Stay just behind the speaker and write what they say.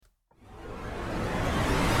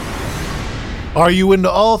Are you into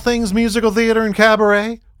all things musical theater and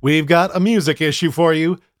cabaret? We've got a music issue for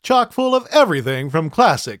you, chock full of everything from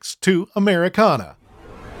classics to Americana.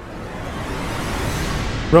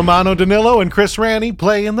 Romano Danilo and Chris Ranney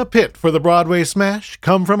play in the pit for the Broadway smash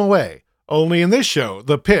Come From Away. Only in this show,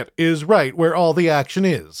 the pit is right where all the action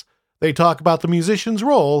is. They talk about the musician's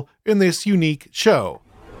role in this unique show.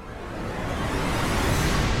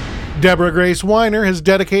 Deborah Grace Weiner has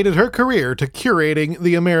dedicated her career to curating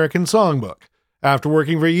the American Songbook. After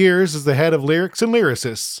working for years as the head of lyrics and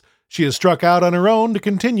lyricists, she has struck out on her own to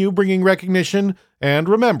continue bringing recognition and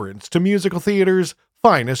remembrance to musical theater's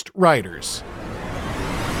finest writers.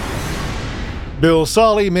 Bill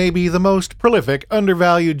Solly may be the most prolific,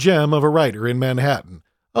 undervalued gem of a writer in Manhattan.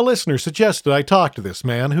 A listener suggested I talk to this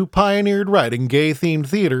man who pioneered writing gay-themed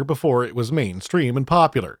theater before it was mainstream and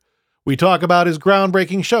popular. We talk about his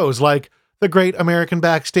groundbreaking shows like The Great American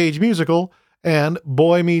Backstage Musical and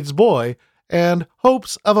Boy Meets Boy, and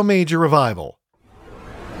hopes of a major revival.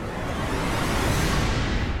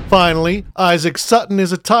 Finally, Isaac Sutton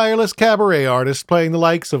is a tireless cabaret artist playing the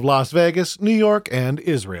likes of Las Vegas, New York, and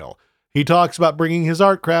Israel. He talks about bringing his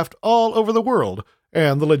art craft all over the world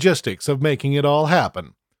and the logistics of making it all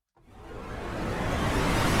happen.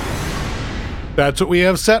 That's what we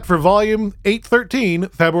have set for Volume 813,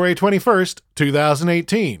 February 21st,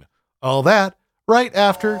 2018. All that right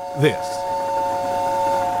after this.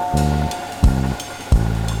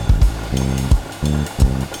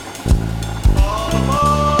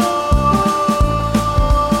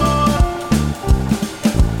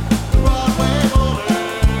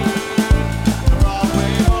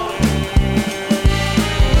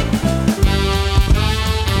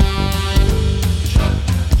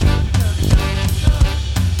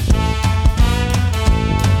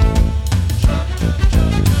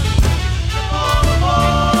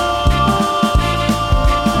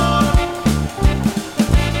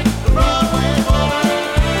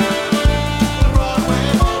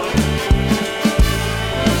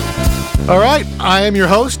 All right, I am your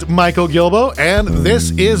host, Michael Gilbo, and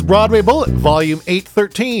this is Broadway Bullet, Volume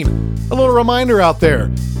 813. A little reminder out there,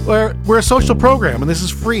 we're a social program, and this is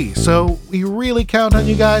free, so we really count on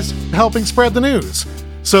you guys helping spread the news.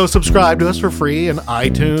 So subscribe to us for free in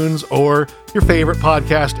iTunes or your favorite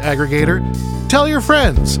podcast aggregator. Tell your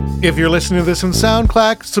friends. If you're listening to this in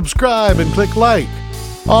SoundCloud, subscribe and click like.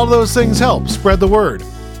 All those things help spread the word.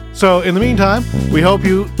 So in the meantime, we hope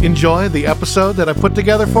you enjoy the episode that I put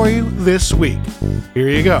together for you this week. Here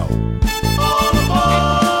you go.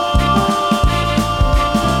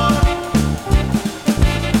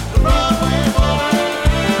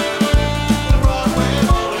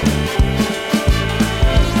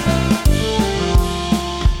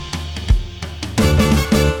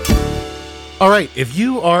 All right, if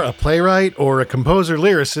you are a playwright or a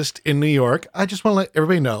composer-lyricist in New York, I just want to let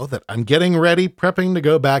everybody know that I'm getting ready, prepping to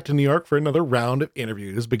go back to New York for another round of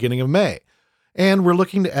interviews beginning of May. And we're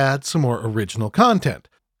looking to add some more original content.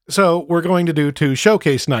 So we're going to do 2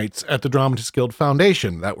 showcase nights at the Dramatists Guild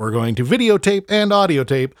Foundation that we're going to videotape and audio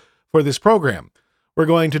tape for this program. We're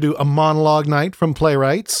going to do a monologue night from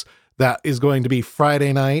playwrights. That is going to be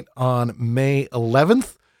Friday night on May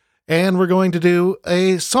 11th. And we're going to do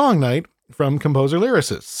a song night from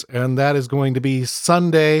composer-lyricists, and that is going to be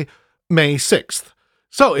Sunday, May 6th.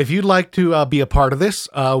 So if you'd like to be a part of this,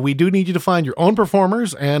 we do need you to find your own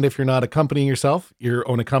performers, and if you're not accompanying yourself, your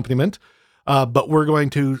own accompaniment. But we're going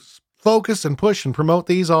to focus and push and promote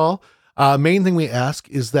these all. Main thing we ask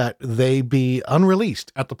is that they be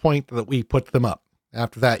unreleased at the point that we put them up.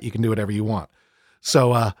 After that, you can do whatever you want.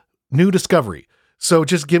 So, new discovery. So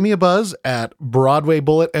just give me a buzz at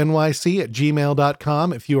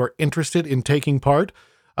BroadwayBulletNYC@gmail.com if you are interested in taking part.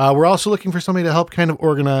 We're also looking for somebody to help kind of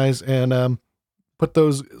organize and put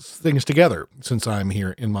those things together since I'm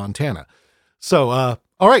here in Montana. So,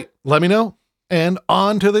 all right, let me know. And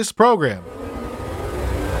on to this program.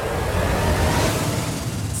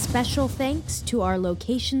 Special thanks to our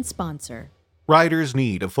location sponsor. Writers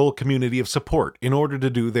need a full community of support in order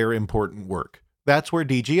to do their important work. That's where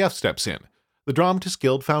DGF steps in. The Dramatists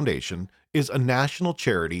Guild Foundation is a national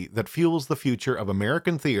charity that fuels the future of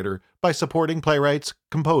American theater by supporting playwrights,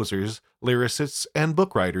 composers, lyricists, and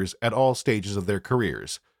book writers at all stages of their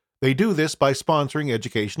careers. They do this by sponsoring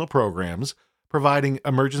educational programs, providing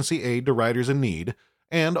emergency aid to writers in need,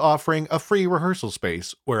 and offering a free rehearsal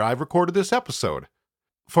space where I've recorded this episode.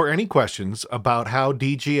 For any questions about how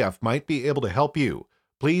DGF might be able to help you,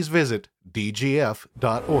 please visit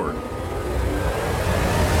dgf.org.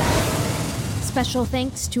 Special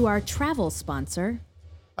thanks to our travel sponsor.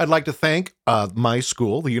 I'd like to thank my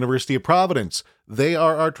school, the University of Providence. They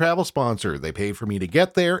are our travel sponsor. They paid for me to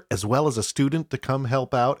get there, as well as a student to come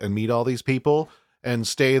help out and meet all these people and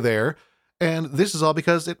stay there. And this is all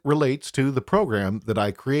because it relates to the program that I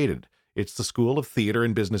created. It's the School of Theater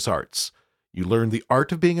and Business Arts. You learn the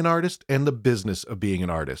art of being an artist and the business of being an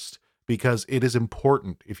artist, because it is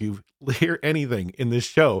important. If you hear anything in this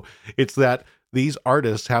show, it's that these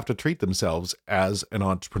artists have to treat themselves as an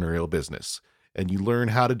entrepreneurial business. And you learn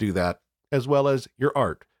how to do that, as well as your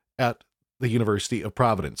art, at the University of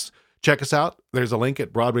Providence. Check us out. There's a link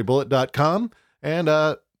at BroadwayBullet.com.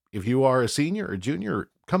 And if you are a senior or junior,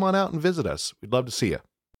 come on out and visit us. We'd love to see you.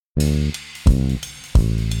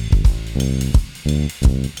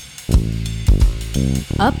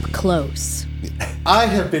 Up close. I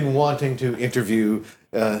have been wanting to interview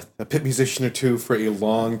a pit musician or two for a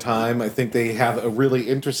long time. I think they have a really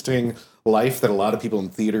interesting life that a lot of people in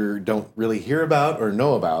theater don't really hear about or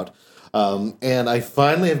know about. And I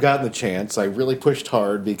finally have gotten the chance. I really pushed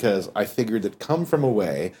hard because I figured that Come From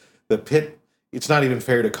Away, the pit, it's not even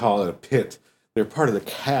fair to call it a pit. They're part of the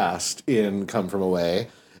cast in Come From Away.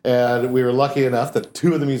 And we were lucky enough that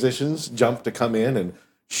two of the musicians jumped to come in and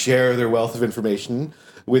share their wealth of information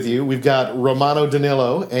with you. We've got Romano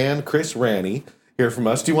Danilo and Chris Ranney here from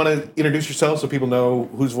us. Do you want to introduce yourself so people know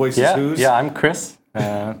whose voice is whose? Yeah, I'm Chris.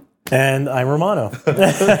 And I'm Romano.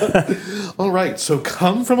 All right, so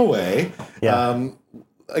Come From Away. Yeah.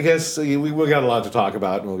 I guess we got a lot to talk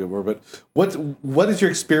about, and we'll get more. But what is your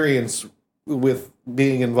experience with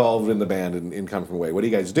being involved in the band in Come From Away? What do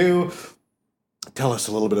you guys do? Tell us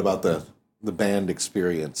a little bit about the band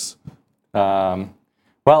experience. Well,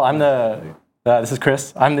 this is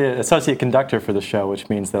Chris. I'm the associate conductor for the show, which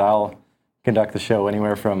means that I'll conduct the show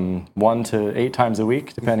anywhere from 1 to 8 times a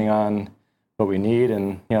week, depending on what we need.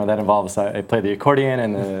 And that involves I play the accordion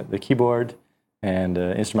and the keyboard and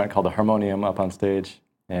an instrument called the harmonium up on stage,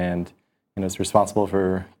 and it's responsible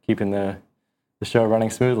for keeping the show running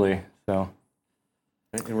smoothly. So.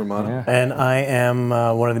 And Romano. Yeah. And I am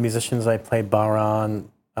one of the musicians. I play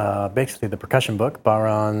baron, basically the percussion book,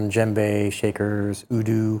 baron, djembe, shakers,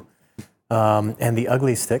 udu, and the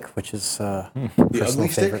ugly stick, which is personal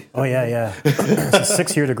favorite. Oh yeah. It's a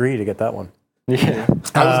 6-year degree to get that one. Yeah.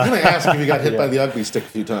 I was going to ask if you got hit by the ugly stick a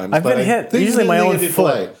few times. I've been hit, usually my own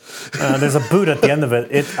foot. There's a boot at the end of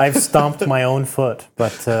it. I've stomped my own foot,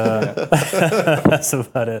 but that's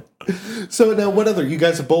about it. So now, you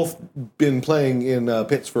guys have both been playing in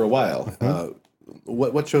pits for a while. Mm-hmm.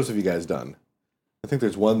 What shows have you guys done? I think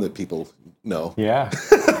there's one that people know. Yeah.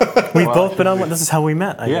 We've both been on one. This is how we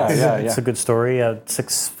met, I guess. Yeah. It's a good story.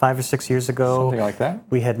 5 or 6 years ago. Something like that.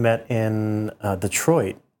 We had met in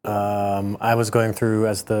Detroit. I was going through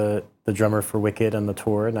as the drummer for Wicked and the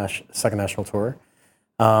tour, second national tour.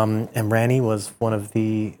 And Ranney was one of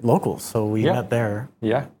the locals, so we met there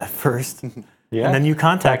at first. Yeah. And then you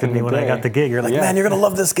contacted me when I got the gig. You're like, man, you're going to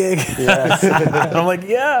love this gig. Yes. And I'm like,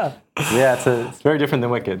 yeah. Yeah, it's very different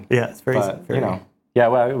than Wicked. Yeah, it's very.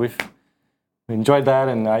 Well, we enjoyed that,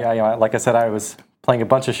 and I like I said, I was playing a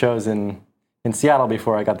bunch of shows in Seattle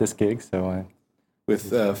before I got this gig, so.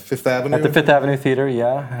 With Fifth Avenue? At the Fifth Avenue Theater,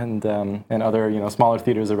 yeah, and other smaller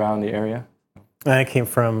theaters around the area. I came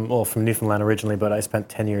from Newfoundland originally, but I spent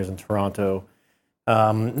 10 years in Toronto.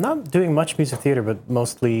 Not doing much music theater, but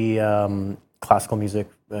mostly classical music,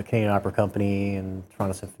 Canadian Opera Company and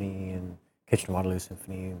Toronto Symphony and Kitchener-Waterloo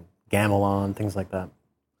Symphony, and Gamelan, things like that.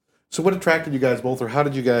 So what attracted you guys both, or how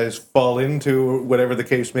did you guys fall into, whatever the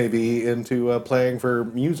case may be, into playing for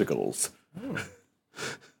musicals?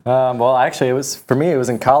 Well, actually, it was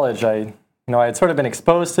in college. I had sort of been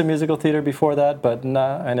exposed to musical theater before that, but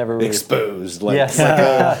I never really... Exposed, like yes. like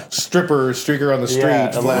a streaker on the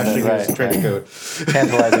street, flashing his trench coat.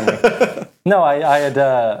 Tantalizing me. No,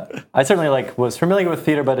 I certainly was familiar with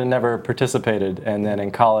theater, but had never participated. And then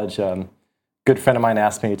in college, a good friend of mine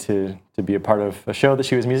asked me to be a part of a show that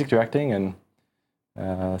she was music directing, and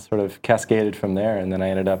sort of cascaded from there. And then I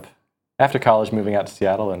ended up, after college, moving out to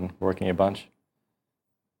Seattle and working a bunch.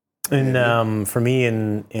 And for me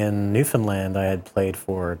in Newfoundland, I had played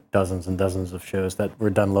for dozens and dozens of shows that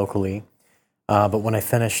were done locally. But when I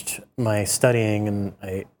finished my studying and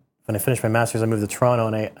when I finished my master's, I moved to Toronto,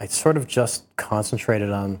 and I sort of just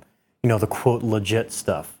concentrated on, the quote legit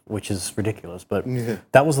stuff, which is ridiculous. But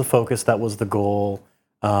that was the focus, that was the goal.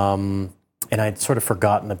 And I'd sort of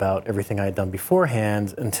forgotten about everything I had done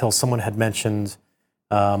beforehand until someone had mentioned.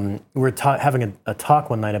 We were having a talk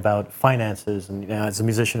one night about finances, and as a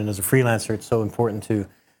musician and as a freelancer, it's so important to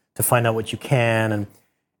find out what you can.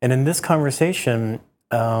 And in this conversation,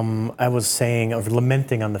 I was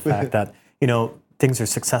lamenting on the fact that things are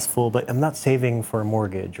successful, but I'm not saving for a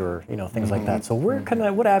mortgage or things like that. So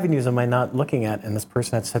what avenues am I not looking at? And this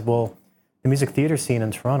person had said, well, the music theater scene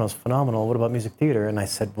in Toronto is phenomenal. What about music theater? And I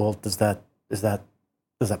said, well, does that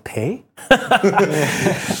pay?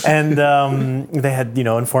 And they had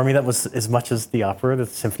informed me that was as much as the opera, the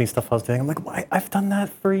symphony stuff I was doing. I'm like, why? I've done that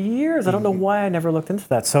for years. I don't know why I never looked into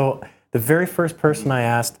that. So the very first person I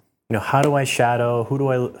asked, how do I shadow? Who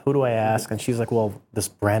do I ask? And she's like, well, this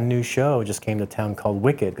brand new show just came to town called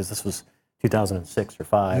Wicked, because this was 2006 or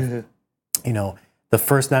 5. The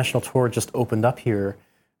first national tour just opened up here.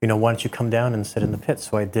 Why don't you come down and sit in the pit?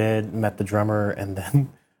 So I did, met the drummer, and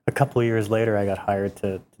then a couple of years later, I got hired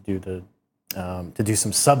to do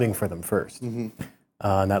some subbing for them first, and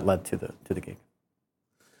that led to the gig.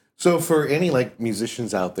 So for any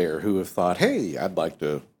musicians out there who have thought, hey, I'd like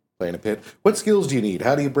to play in a pit, what skills do you need?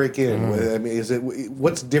 How do you break in? I mean,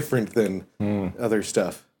 what's different than other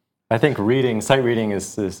stuff? I think sight reading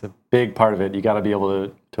is a big part of it. You got to be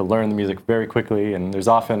able to learn the music very quickly, and there's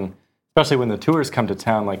often, especially when the tours come to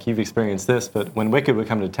town, like you've experienced this, but when Wicked would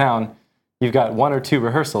come to town, you've got 1 or 2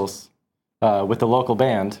 rehearsals with the local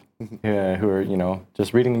band who are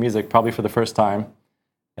just reading the music probably for the first time,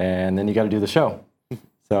 and then you got to do the show.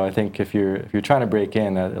 So I think if you're trying to break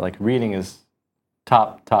in, reading is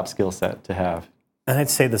top skill set to have. And I'd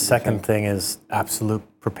say the second thing is absolute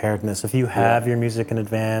preparedness. If you have your music in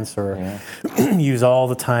advance or use all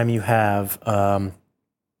the time you have,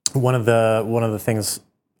 one of the things,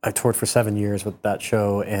 I toured for 7 years with that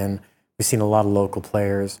show, and we've seen a lot of local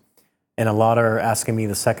players, and a lot are asking me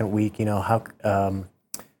the second week, how,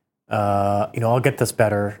 I'll get this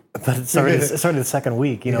better, but it's already the second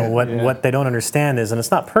week. What they don't understand is, and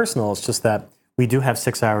it's not personal, it's just that we do have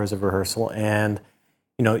 6 hours of rehearsal, and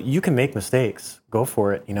you can make mistakes, go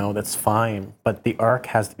for it, that's fine, but the arc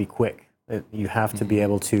has to be quick. You have to be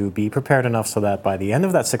able to be prepared enough so that by the end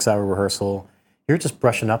of that 6-hour rehearsal, you're just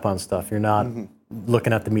brushing up on stuff. You're not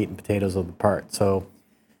looking at the meat and potatoes of the part. So,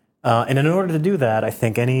 and in order to do that, I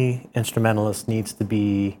think any instrumentalist needs to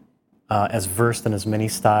be as versed in as many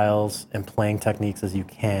styles and playing techniques as you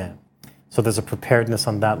can. So there's a preparedness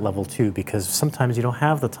on that level too, because sometimes you don't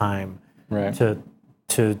have the time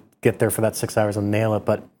to get there for that 6 hours and nail it,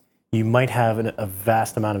 but you might have a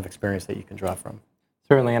vast amount of experience that you can draw from.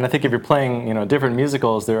 Certainly, and I think if you're playing, different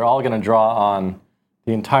musicals, they're all going to draw on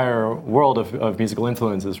the entire world of musical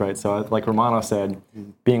influences, right? So, like Romano said,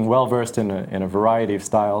 being well versed in a variety of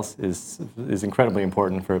styles is incredibly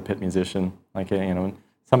important for a pit musician.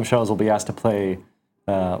 Some shows will be asked to play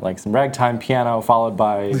some ragtime piano, followed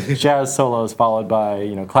by jazz solos, followed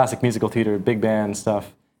by classic musical theater, big band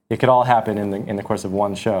stuff. It could all happen in the course of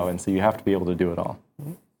one show, and so you have to be able to do it all.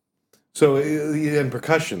 So in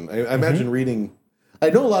percussion, I imagine reading. I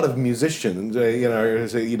know a lot of musicians,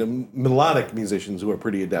 melodic musicians who are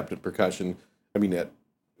pretty adept at percussion. I mean, at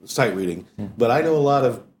sight reading, but I know a lot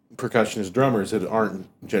of percussionist drummers that aren't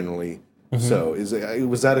generally so.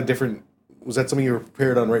 Was that something you were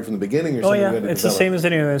prepared on right from the beginning? Or something you had to it's develop? the same as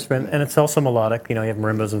any other instrument, and it's also melodic. You have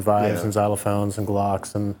marimbas and vibes and xylophones and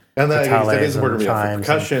glocks and that is important to me. chimes.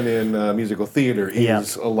 Percussion in musical theater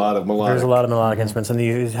is a lot of melodic. There's a lot of melodic instruments, and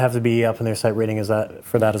you have to be up in their sight reading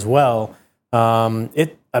for that as well.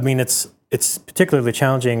 It's particularly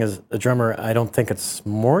challenging as a drummer. I don't think it's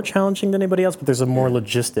more challenging than anybody else, but there's more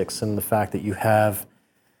logistics in the fact that you have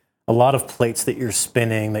a lot of plates that you're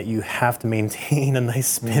spinning, that you have to maintain a nice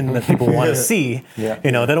spin that people want to see. They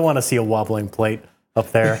don't want to see a wobbling plate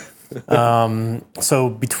up there. So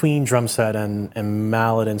between drum set and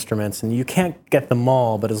mallet instruments, and you can't get them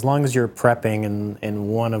all, but as long as you're prepping in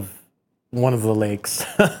one of the lakes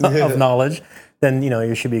of knowledge, then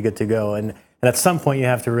you should be good to go. And at some point, you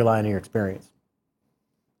have to rely on your experience.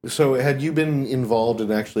 So had you been involved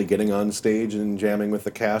in actually getting on stage and jamming with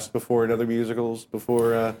the cast before in other musicals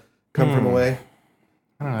before Come From Away?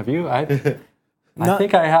 I don't know. Have you? I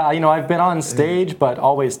think I have. I've been on stage, but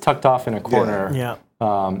always tucked off in a corner. Yeah.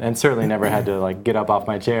 And certainly never had to get up off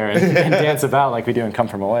my chair and dance about like we do in Come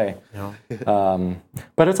From Away. No.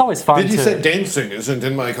 But it's always fun. Did you say dancing isn't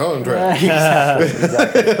in my contract?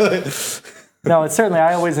 Exactly. No, it's certainly.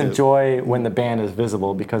 I always enjoy when the band is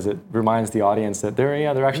visible because it reminds the audience that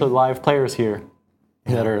they're actually live players here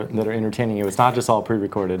that are entertaining you. It's not just all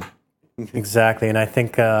pre-recorded. Exactly, and I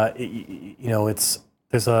think there's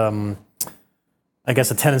I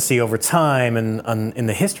guess a tendency over time and in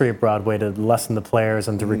the history of Broadway to lessen the players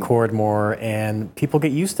and to record more, and people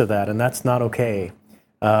get used to that, and that's not okay.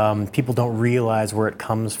 People don't realize where it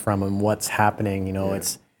comes from and what's happening.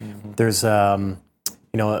 There's a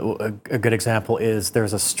good example is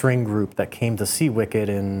there's a string group that came to see Wicked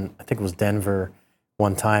in, I think it was Denver,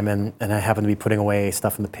 one time, and I happened to be putting away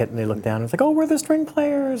stuff in the pit, and they looked down and it's like, oh, we're the string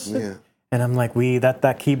players. Yeah. And I'm like,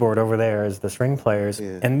 that keyboard over there is the string players.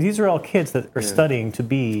 Yeah. And these are all kids that are studying to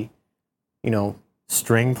be,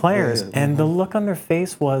 string players. Yeah. And the look on their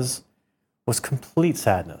face was complete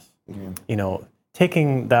sadness.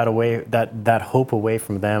 Taking that away, that hope away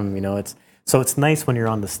from them, it's nice when you're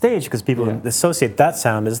on the stage because people associate that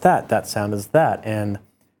sound as that sound as that. And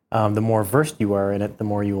the more versed you are in it, the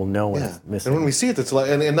more you will know when it's missing. And when we see it, it's like,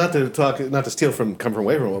 and not to steal from Come From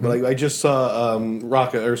Away from it, but I just saw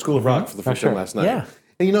School of Rock for the first time last night. Yeah.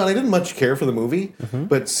 And I didn't much care for the movie,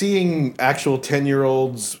 but seeing actual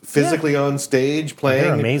 10-year-olds physically on stage playing,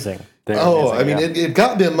 They're amazing. It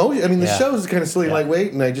got me emotional. I mean, the show is kind of silly,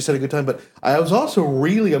 lightweight, and I just had a good time. But I was also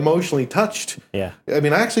really emotionally touched. Yeah. I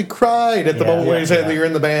mean, I actually cried at the moment when he said that you're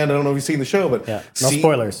in the band. I don't know if you've seen the show, but No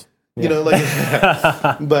spoilers. But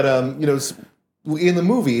in the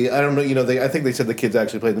movie, I don't know. I think they said the kids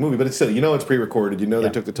actually played the movie, but it's still, it's pre-recorded. They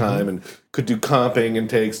took the time and could do comping and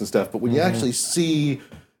takes and stuff. But when you actually see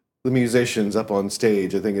the musicians up on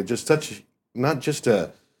stage, I think it's just not just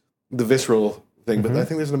the visceral thing, but I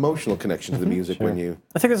think there's an emotional connection to the music when you.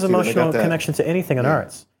 I think there's an emotional connection to anything in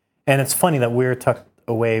arts, and it's funny that we're tucked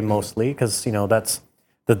away mostly because that's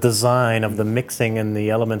the design of the mixing and the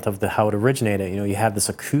element of how it originated. You have this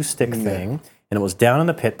acoustic thing, and it was down in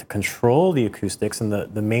the pit to control the acoustics, and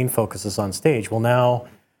the main focus is on stage. Well, now,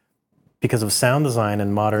 because of sound design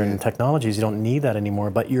and modern technologies, you don't need that anymore,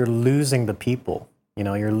 but you're losing the people.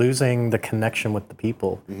 You're losing the connection with the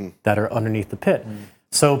people that are underneath the pit.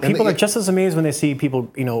 So people are just as amazed when they see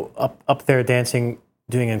people, up there dancing,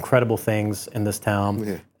 doing incredible things in this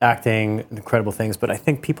town, acting incredible things. But I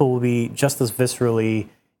think people will be just as viscerally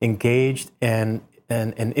engaged and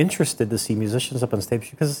interested to see musicians up on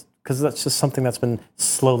stage because that's just something that's been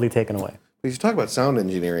slowly taken away. As you talk about sound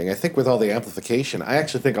engineering, I think with all the amplification, I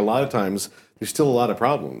actually think a lot of times there's still a lot of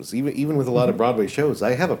problems. Even with a lot of Broadway shows,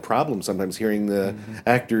 I have a problem sometimes hearing the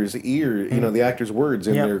actor's ear, the actor's words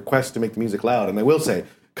in their quest to make the music loud. And I will say,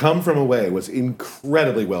 Come From Away was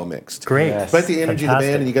incredibly well mixed. Great. Despite the energy of the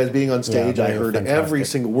band and you guys being on stage, I heard every fantastic.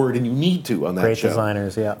 single word, and you need to on that Great show.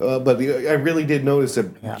 designers, But I really did notice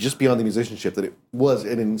that just beyond the musicianship, that it was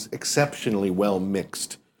an exceptionally well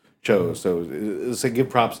mixed show. So give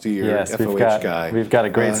props to your FOH guy. We've got a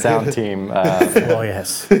great sound team. Oh,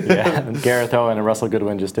 yes. Gareth Owen and Russell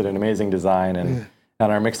Goodwin just did an amazing design, and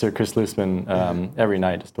our mixer, Chris Loosman, every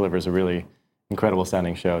night just delivers a really incredible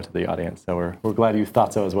sounding show to the audience. So we're glad you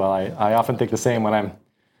thought so as well. I often think the same when I'm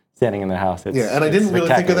standing in the house. And I didn't really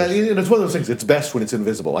think of that. And it's one of those things, it's best when it's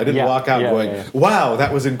invisible. I didn't walk out going, wow,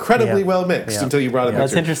 that was incredibly well mixed until you brought it up.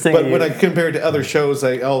 That's interesting. But when I compare it to other shows,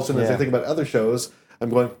 as I think about other shows, I'm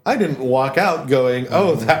going, I didn't walk out going,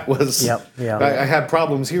 oh, that was, I had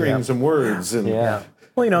problems hearing some words. And,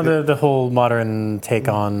 Well, the whole modern take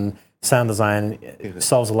on sound design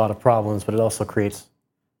solves a lot of problems, but it also creates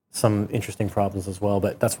some interesting problems as well.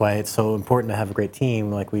 But that's why it's so important to have a great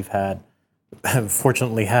team like we've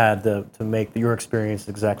fortunately had to make your experience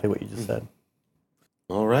exactly what you just said.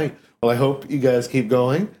 All right. Well, I hope you guys keep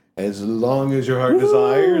going as long as your heart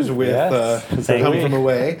desires with Come From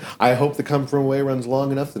Away. I hope the Come From Away runs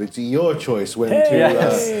long enough that it's your choice when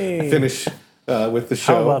to finish with the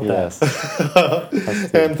show. How about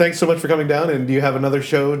that? And thanks so much for coming down. And do you have another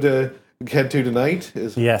show to head to tonight?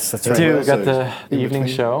 Yes, that's right. We've got the evening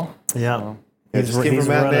show. Yeah. Just came from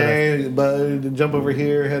matinee, but jump over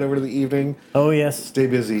here, head over to the evening. Oh, yes. Stay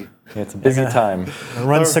busy. It's a busy time.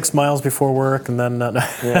 Run 6 miles before work and then...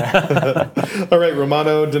 All right,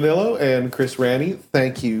 Romano Danilo and Chris Ranney,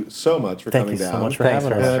 thank you so much for coming down. Thank you so much for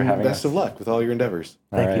having us. And best of luck with all your endeavors.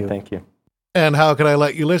 Thank you. And how could I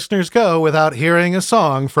let you listeners go without hearing a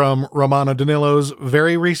song from Romano Danilo's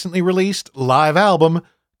very recently released live album,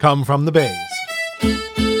 Come From the Bays?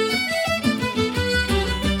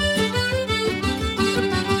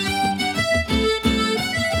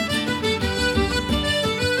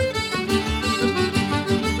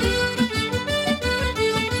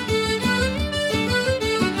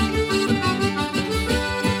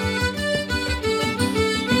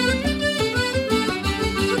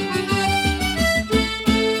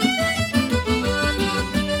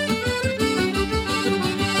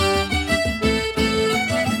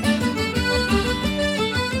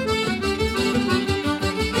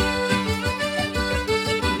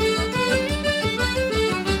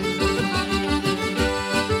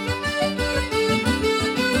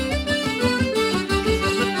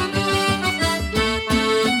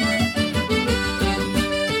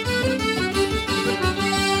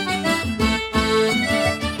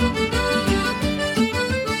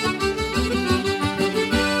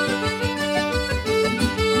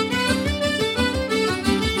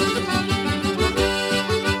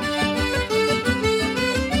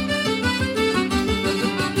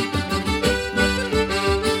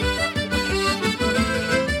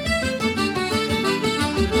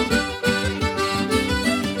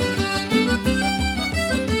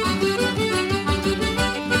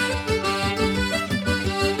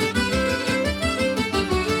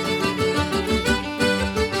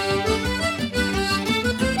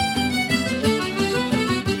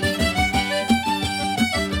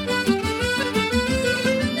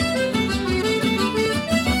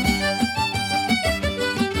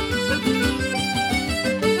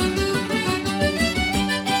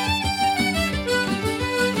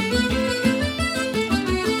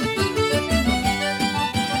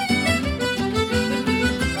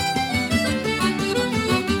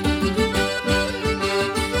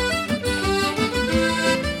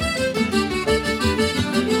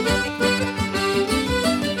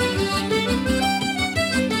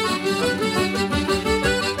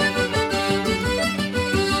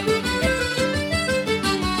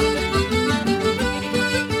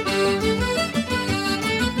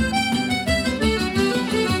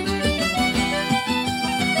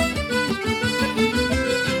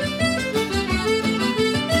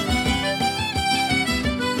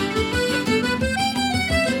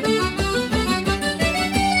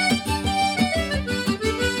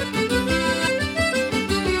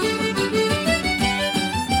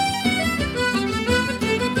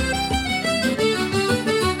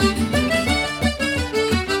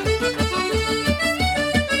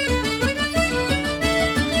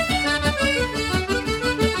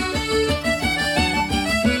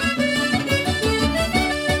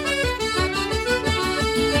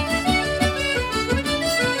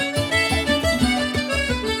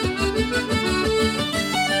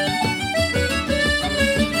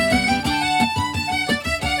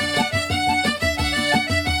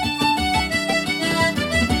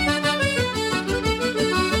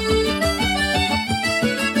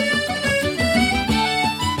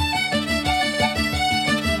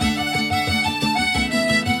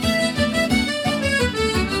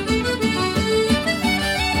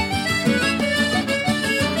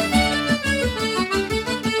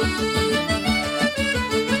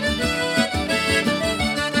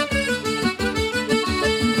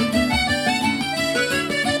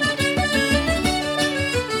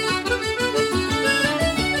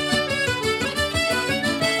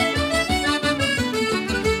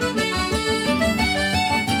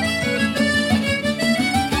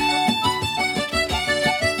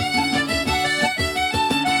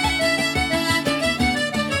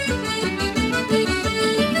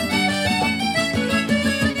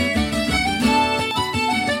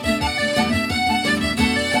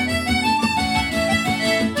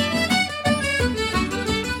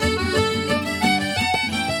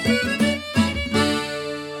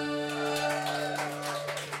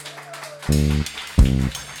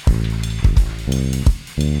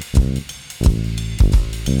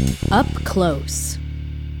 Up Close.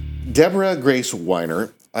 Deborah Grace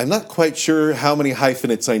Weiner. I'm not quite sure how many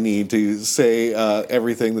hyphenates I need to say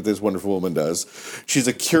everything that this wonderful woman does. She's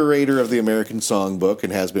a curator of the American Songbook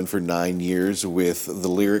and has been for 9 years with the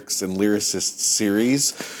Lyrics and Lyricists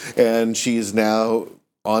series. And she's now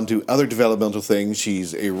on to other developmental things.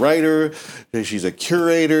 She's a writer, she's a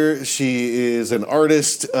curator, she is an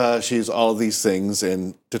artist, she's all of these things.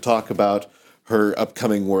 And to talk about her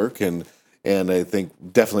upcoming work and I think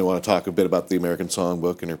definitely want to talk a bit about the American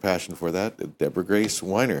Songbook and her passion for that, Deborah Grace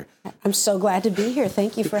Weiner. I'm so glad to be here.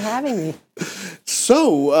 Thank you for having me.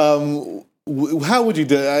 So, how would you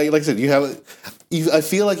do? Like I said, I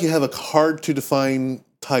feel like you have a hard to define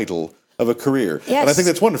title of a career, yes. And I think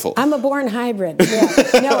that's wonderful. I'm a born hybrid.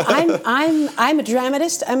 Yeah. No, I'm a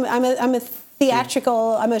dramatist. I'm a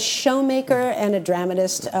theatrical. I'm a showmaker and a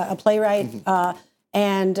dramatist, a playwright.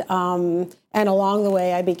 And along the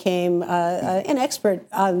way, I became an expert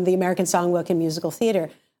on the American Songbook and musical theater.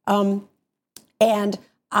 And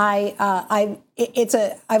I've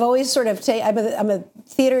always sort of I'm a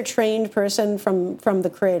theater trained person from the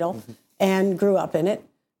cradle, and grew up in it,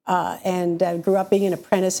 and grew up being an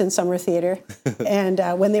apprentice in summer theater, and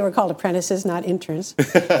when they were called apprentices, not interns,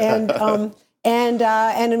 and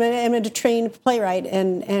I'm a trained playwright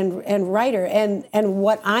and writer, and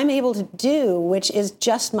what I'm able to do, which is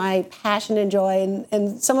just my passion and joy,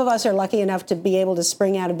 and some of us are lucky enough to be able to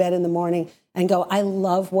spring out of bed in the morning and go, I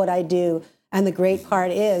love what I do, and the great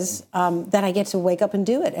part is that I get to wake up and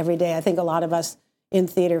do it every day. I think a lot of us in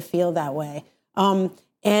theater feel that way,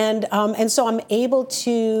 and so I'm able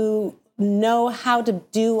to know how to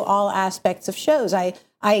do all aspects of shows. I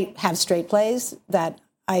have straight plays that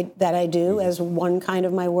I do as one kind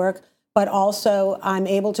of my work, but also I'm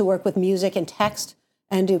able to work with music and text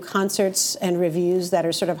and do concerts and reviews that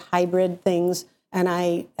are sort of hybrid things, and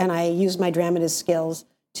I use my dramatist skills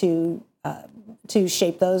to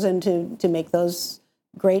shape those and to make those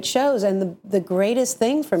great shows. And the greatest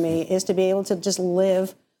thing for me is to be able to just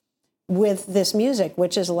live with this music,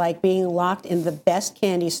 which is like being locked in the best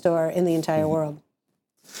candy store in the entire world.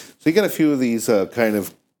 So you got a few of these kind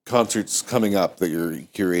of concerts coming up that you're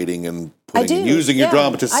curating and using your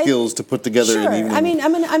dramatist skills to put together an evening. I mean,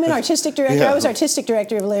 I'm an artistic director. Yeah. I was artistic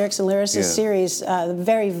director of Lyrics and Lyricists series, the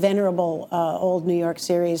very venerable old New York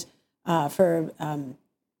series for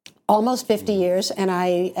almost 50 years, and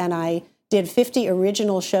I did 50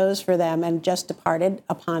 original shows for them and just departed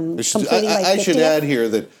upon completing my 50th. I should add here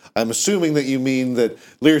that I'm assuming that you mean that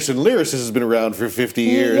Lyrics and Lyricists has been around for 50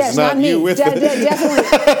 years, yes, not me. you with it.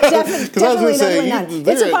 Definitely not.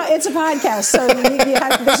 It's a podcast, so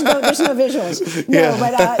there's no visuals. No,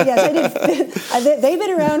 but yes, I did. They've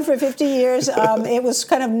been around for 50 years. It was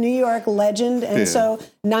kind of New York legend, and so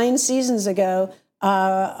 9 seasons ago,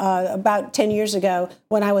 about 10 years ago,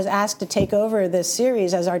 when I was asked to take over this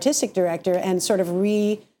series as artistic director and sort of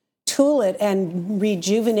retool it and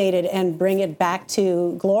rejuvenate it and bring it back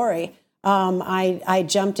to glory, I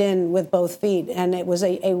jumped in with both feet, and it was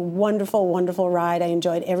a wonderful, wonderful ride. I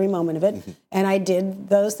enjoyed every moment of it, and I did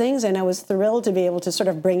those things, and I was thrilled to be able to sort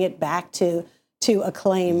of bring it back to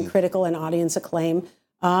acclaim, critical and audience acclaim,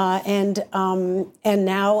 and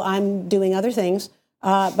now I'm doing other things.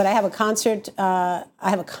 But I have a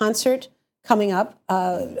concert. Coming up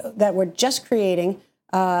that we're just creating.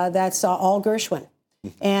 That's all Gershwin,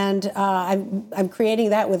 and I'm creating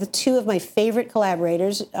that with 2 of my favorite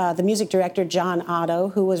collaborators: the music director John Otto,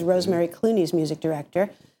 who was Rosemary Clooney's music director,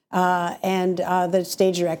 and the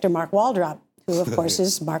stage director Mark Waldrop, who of course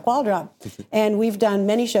is Mark Waldrop. And we've done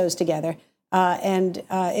many shows together, and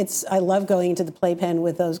I love going into the playpen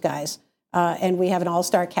with those guys. And we have an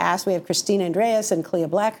all-star cast. We have Christina Andreas and Clea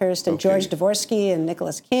Blackhurst and George Dvorsky and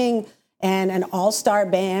Nicholas King, and an all-star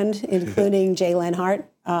band, including Jay Lenhart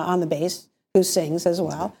on the bass, who sings as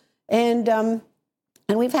well. And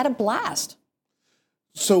we've had a blast.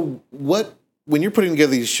 So when you're putting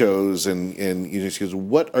together these shows and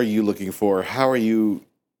what are you looking for? How are you?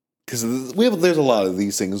 Because there's a lot of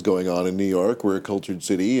these things going on in New York. We're a cultured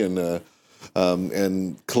city, and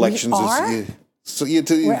collections. So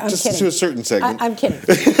just to a certain segment. I'm kidding.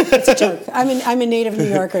 It's a joke. I'm a native New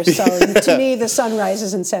Yorker, so to me the sun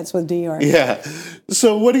rises and sets with New York. Yeah.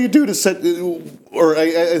 So what do you do to set, or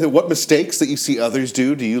what mistakes that you see others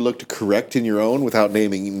do you look to correct in your own without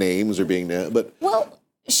naming names or being but? Well,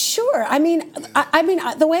 sure. I mean,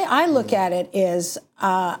 the way I look at it is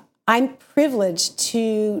I'm privileged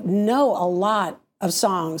to know a lot of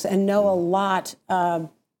songs and know a lot of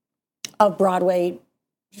Broadway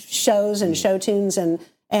shows and show tunes, and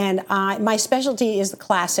my specialty is the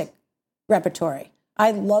classic repertory.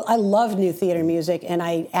 I love new theater music, and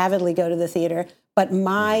I avidly go to the theater. But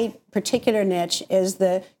my particular niche is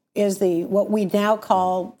the what we now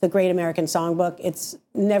call the Great American Songbook. It's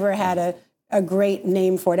never had a great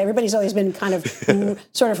name for it. Everybody's always been kind of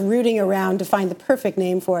sort of rooting around to find the perfect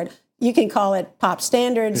name for it. You can call it pop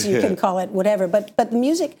standards, you can call it whatever, but the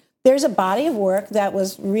music, there's a body of work that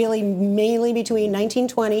was really mainly between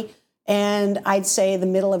 1920 and I'd say the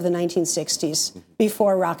middle of the 1960s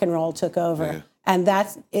before rock and roll took over. Yeah. And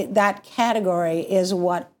that category is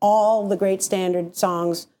what all the great standard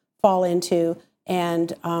songs fall into, and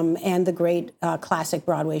the great classic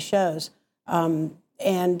Broadway shows.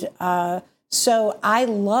 So I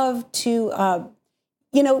love to,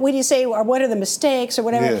 when you say, or what are the mistakes or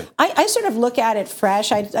whatever, I sort of look at it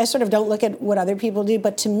fresh. I sort of don't look at what other people do.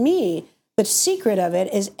 But to me, the secret of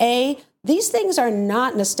it is, these things are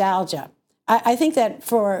not nostalgia. I think that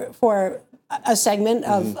for a segment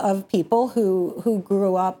of people who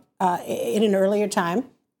grew up in an earlier time,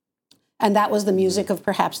 and that was the music of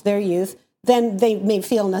perhaps their youth, then they may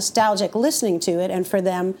feel nostalgic listening to it, and for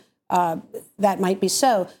them, that might be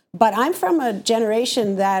so. But I'm from a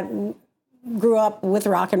generation that grew up with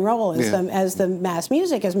rock and roll as the mass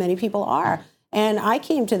music, as many people are. And I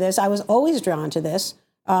came to this, I was always drawn to this.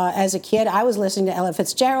 As a kid, I was listening to Ella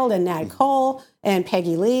Fitzgerald and Nat Cole and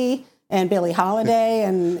Peggy Lee and Billie Holiday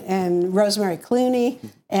and Rosemary Clooney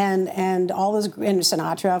and all those, and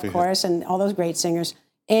Sinatra, of course, and all those great singers.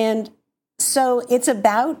 And so it's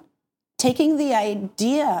about taking the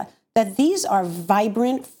idea that these are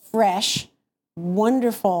vibrant, fresh,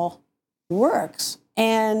 wonderful works,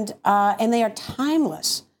 and they are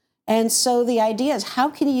timeless. And so the idea is, how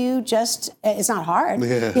can you it's not hard,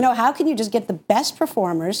 how can you just get the best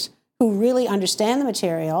performers who really understand the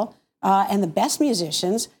material and the best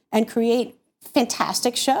musicians and create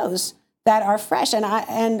fantastic shows that are fresh? And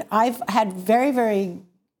I've had very, very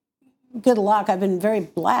good luck. I've been very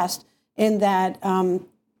blessed in that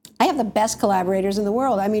I have the best collaborators in the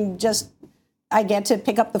world. I mean, I get to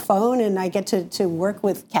pick up the phone and I get to work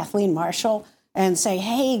with Kathleen Marshall and say,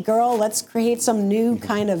 hey, girl, let's create some new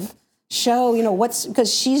kind of show,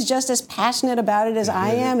 because she's just as passionate about it as I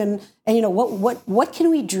am. And what can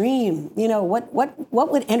we dream?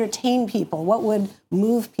 What would entertain people? What would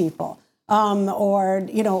move people?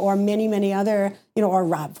 Or many, many other, or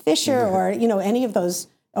Rob Fisher, or, any of those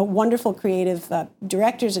wonderful creative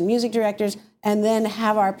directors and music directors, and then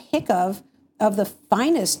have our pick of the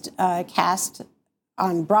finest cast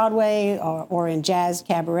on Broadway or in jazz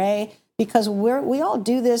cabaret, because we all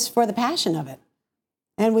do this for the passion of it.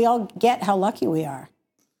 And we all get how lucky we are.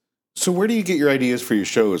 So where do you get your ideas for your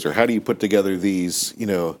shows, or how do you put together these,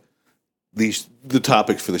 the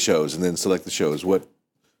topics for the shows and then select the shows? What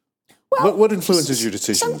influences your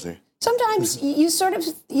decisions there? Sometimes you sort of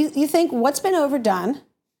you think, what's been overdone?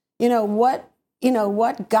 What,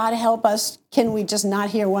 God help us, can we just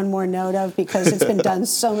not hear one more note of because it's been done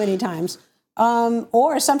so many times?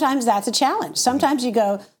 Or sometimes that's a challenge. Sometimes you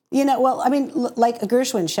go, like a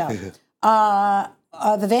Gershwin show.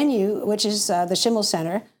 The venue, which is the Schimmel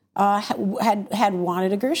Center, had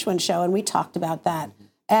wanted a Gershwin show, and we talked about that.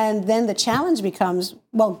 And then the challenge becomes,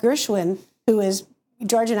 Gershwin, who is,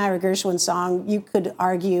 George and Ira Gershwin's song, you could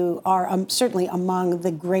argue, are certainly among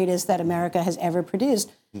the greatest that America has ever produced.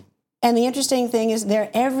 And the interesting thing is, they're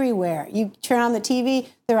everywhere. You turn on the TV,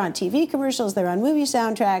 they're on TV commercials, they're on movie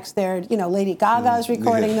soundtracks, they're, Lady Gaga's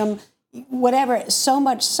recording them, whatever. So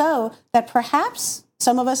much so that perhaps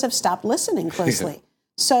some of us have stopped listening closely.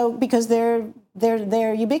 So because they're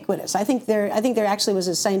ubiquitous. I think there actually was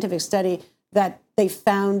a scientific study that they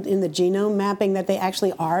found in the genome mapping that they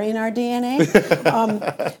actually are in our DNA.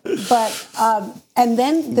 And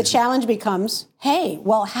then the challenge becomes, hey,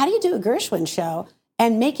 how do you do a Gershwin show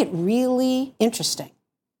and make it really interesting?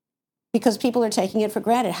 Because people are taking it for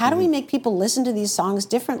granted. How do we make people listen to these songs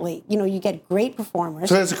differently? You get great performers.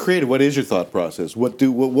 So as a creative, what is your thought process? What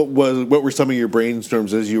were some of your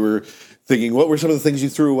brainstorms as you were thinking? What were some of the things you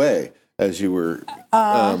threw away as you were,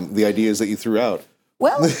 the ideas that you threw out?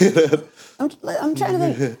 Well, I'm trying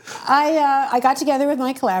to think. I got together with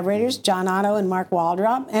my collaborators, John Otto and Mark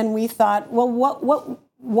Waldrop, and we thought,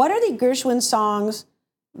 what are the Gershwin songs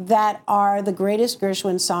that are the greatest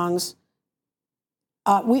Gershwin songs?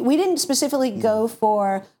 We didn't specifically go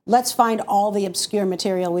for, let's find all the obscure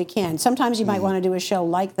material we can. Sometimes you might want to do a show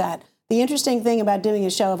like that. The interesting thing about doing a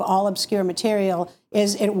show of all obscure material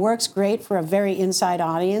is it works great for a very inside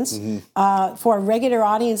audience. For regular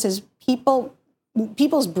audiences,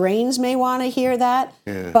 people's brains may want to hear that,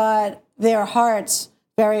 but their hearts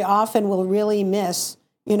very often will really miss,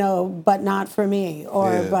 but not for me,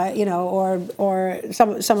 or or some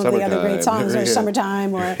of the other great songs, or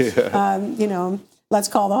Summertime, or Let's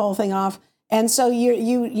Call the Whole Thing Off. And so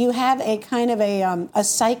you have a kind of a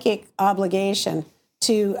psychic obligation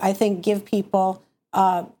to, I think, give people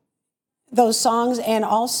those songs, and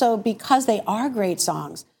also because they are great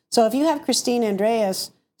songs. So if you have Christine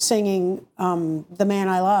Andreas singing "The Man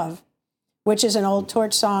I Love," which is an old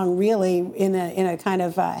Torch song, really in a kind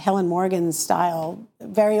of Helen Morgan style,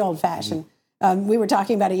 very old fashioned. We were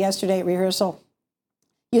talking about it yesterday at rehearsal.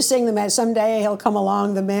 You sing the man, someday he'll come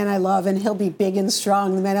along, the man I love, and he'll be big and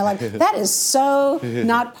strong, the man I love. That is so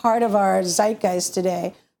not part of our zeitgeist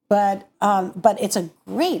today, but it's a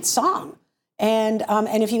great song. And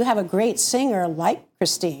if you have a great singer like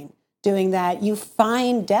Christine doing that, you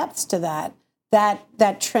find depths to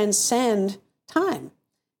that transcend time.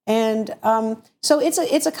 And so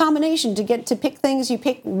it's a combination to get to pick things. You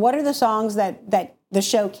pick what are the songs that the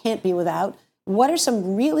show can't be without. What are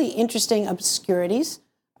some really interesting obscurities,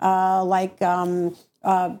 like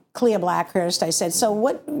Clea Blackhurst? I said, so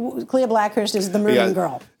what? Clea Blackhurst is the Merman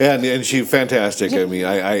girl, and she's fantastic. I mean,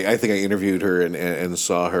 I think I interviewed her and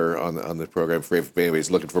saw her on the program. For if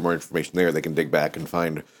anybody's looking for more information there, they can dig back and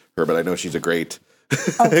find her. But I know she's a great.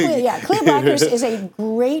 Clea Blackhurst is a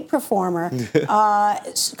great performer,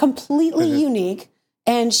 completely unique,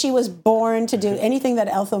 and she was born to do anything that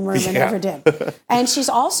Ethel Merman ever did. And she's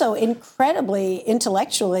also incredibly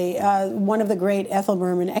intellectually one of the great Ethel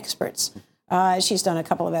Merman experts. She's done a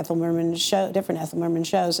couple of different Ethel Merman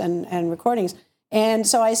shows and recordings. And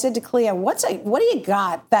so I said to Clea, what do you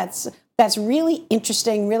got that's really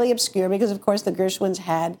interesting, really obscure? Because of course the Gershwins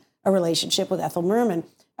had a relationship with Ethel Merman.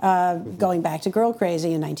 Going back to Girl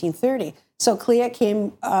Crazy in 1930. So Clea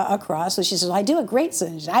came across, so she says, I know a great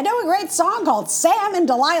song called Sam and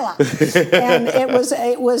Delilah. And it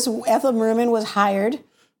was Ethel Merman was hired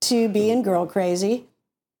to be in Girl Crazy.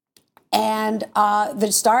 And the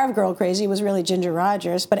star of Girl Crazy was really Ginger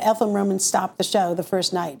Rogers, but Ethel Merman stopped the show the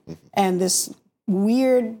first night. And this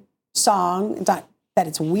weird song, not that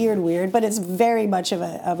it's weird, but it's very much of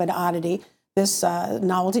an oddity, this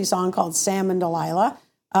novelty song called Sam and Delilah,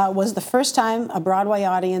 was the first time a Broadway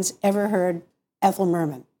audience ever heard Ethel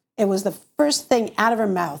Merman. It was the first thing out of her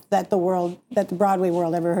mouth that the Broadway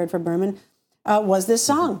world ever heard from Merman was this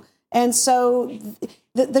song. And so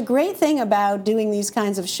the great thing about doing these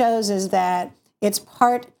kinds of shows is that it's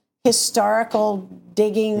part historical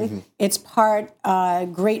digging, it's part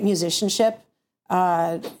great musicianship,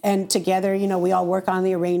 and together, we all work on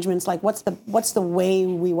the arrangements. Like, what's the way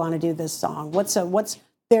we want to do this song?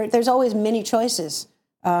 There's always many choices.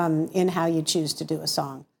 In how you choose to do a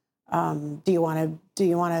song. Do you want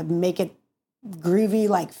to make it groovy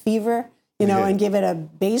like Fever, and give it a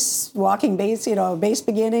walking bass, a bass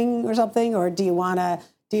beginning or something, or do you want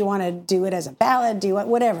to do it as a ballad?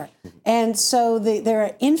 Whatever? And so there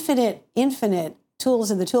are infinite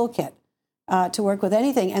tools in the toolkit to work with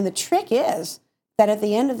anything. And the trick is that at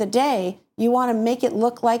the end of the day, you want to make it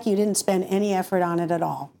look like you didn't spend any effort on it at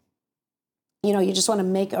all. You just want to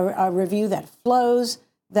make a review that flows,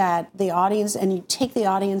 that the audience, and you take the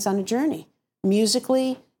audience on a journey,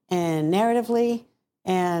 musically and narratively.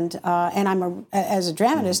 And I'm as a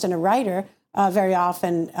dramatist and a writer, very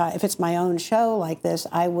often, if it's my own show like this,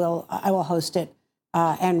 I will host it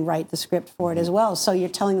and write the script for it as well. So you're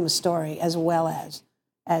telling them a story as well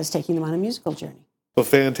as taking them on a musical journey. Well,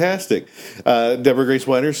 fantastic. Deborah Grace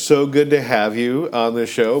Weiner, so good to have you on the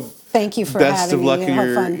show. Thank you for Best having of luck me. in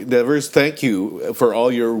your endeavors. Thank you for all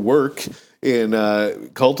your work in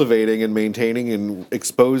cultivating and maintaining and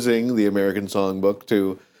exposing the American Songbook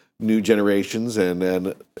to new generations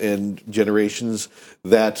and generations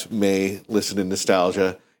that may listen in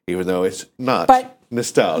nostalgia, even though it's not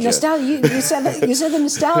nostalgia. Nostalgia. You said the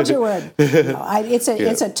nostalgia word. It's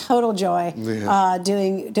a total joy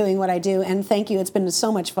doing what I do. And thank you. It's been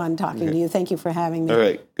so much fun talking to you. Thank you for having me. All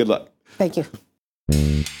right. Good luck. Thank you.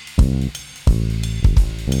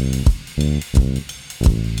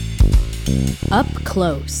 Up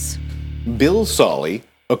close. Bill Solly,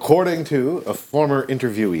 according to a former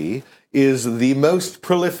interviewee, is the most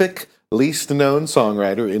prolific, least known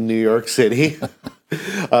songwriter in New York City.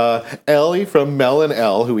 Ellie from Mel and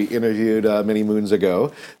Elle, who we interviewed many moons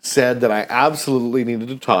ago, said that I absolutely needed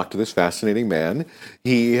to talk to this fascinating man.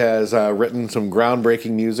 He has written some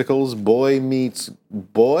groundbreaking musicals, Boy Meets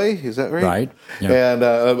Boy, is that right? Right. Yeah.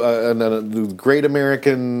 And the Great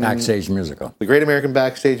American... Backstage Musical. The Great American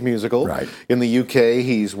Backstage Musical. Right. In the UK,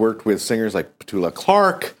 he's worked with singers like Petula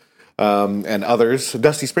Clark and others.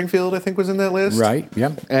 Dusty Springfield, I think, was in that list. Right,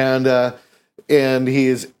 yeah. And he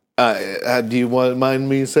is... do you mind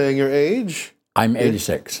me saying your age? I'm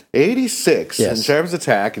 86. 86. Yes. And Sharp's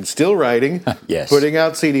Attack and still writing. Yes. Putting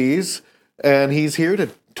out CDs. And he's here to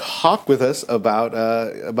talk with us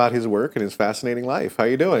about his work and his fascinating life. How are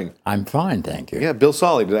you doing? I'm fine, thank you. Yeah, Bill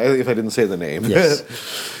Solly, if I didn't say the name. Yes.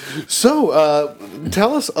 So,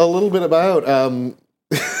 tell us a little bit about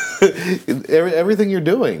everything you're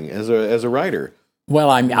doing as a writer.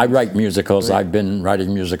 Well, I write musicals. I've been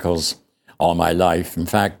writing musicals all my life. In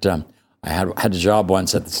fact, I had a job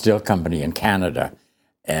once at the Steel Company in Canada,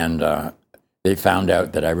 and they found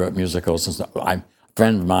out that I wrote musicals. And so a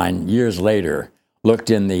friend of mine, years later,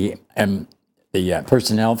 looked in the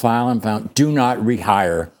personnel file and found, "Do not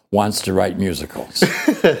rehire, wants to write musicals."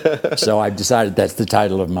 So I decided that's the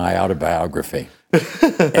title of my autobiography.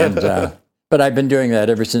 And but I've been doing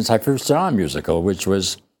that ever since I first saw a musical, which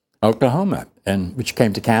was Oklahoma, and which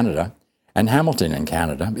came to Canada, and Hamilton in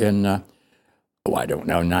Canada in, I don't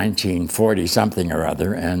know, 1940 something or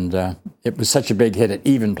other. And it was such a big hit, it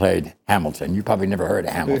even played Hamilton. You probably never heard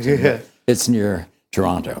of Hamilton. Yeah. It's near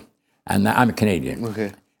Toronto. And I'm a Canadian.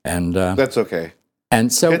 Okay. And That's okay.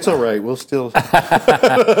 and so It's all right. We'll still.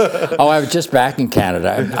 I was just back in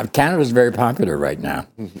Canada. Canada's very popular right now,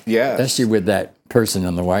 Yes. especially with that person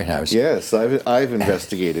in the White House. Yes, I've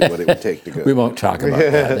investigated what it would take to go. We won't talk about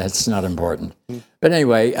that. That's not important. But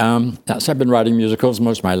anyway, so I've been writing musicals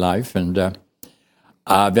most of my life, and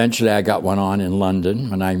eventually I got one on in London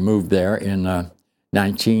when I moved there in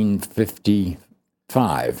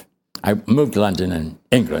 1955. I moved to London in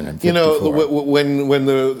England in 54. You know,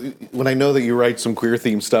 when I know that you write some queer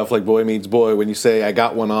themed stuff like Boy Meets Boy, when you say I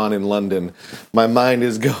got one on in London, my mind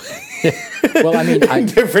is going Well, I mean, in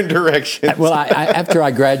different directions. Well, after I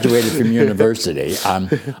graduated from university,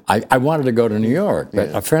 I wanted to go to New York, but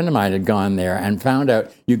a friend of mine had gone there and found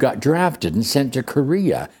out you got drafted and sent to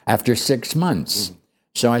Korea after 6 months.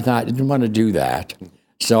 So I thought I didn't want to do that.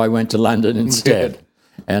 So I went to London instead.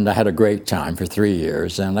 And I had a great time for 3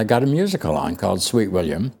 years. And I got a musical on called Sweet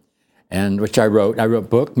William, and which I wrote. I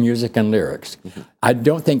wrote book, music, and lyrics. I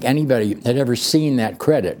don't think anybody had ever seen that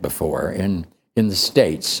credit before in the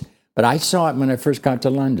States. But I saw it when I first got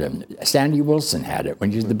to London. Sandy Wilson had it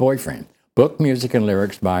when she was the boyfriend. Book, music, and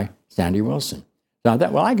lyrics by Sandy Wilson. So I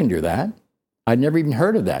thought, well, I can do that. I'd never even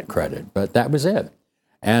heard of that credit, but that was it.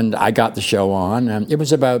 And I got the show on. It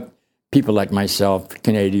was about people like myself,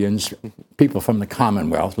 Canadians, people from the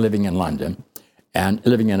Commonwealth living in London and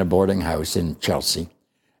living in a boarding house in Chelsea.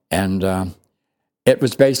 And it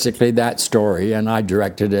was basically that story, and I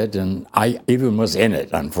directed it, and I even was in it,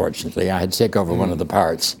 unfortunately. I had to take over one of the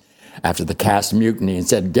parts after the cast mutiny and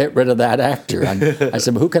said, "Get rid of that actor." And I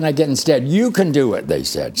said, "Well, who can I get instead?" "You can do it," they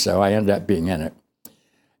said. So I ended up being in it.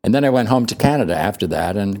 And then I went home to Canada after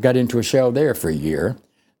that and got into a show there for a year.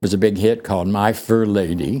 It was a big hit called My Fur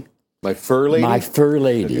Lady. My Fur Lady? My Fur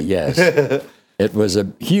Lady, yes. It was a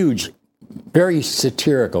huge, very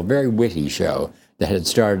satirical, very witty show that had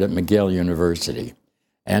started at McGill University.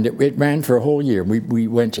 And it ran for a whole year. We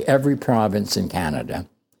went to every province in Canada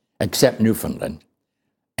except Newfoundland.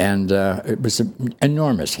 And it was an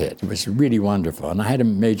enormous hit. It was really wonderful. And I had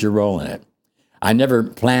a major role in it. I never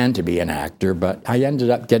planned to be an actor, but I ended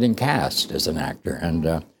up getting cast as an actor. And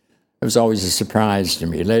it was always a surprise to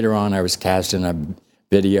me. Later on, I was cast in a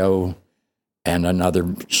video and another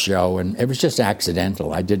show, and it was just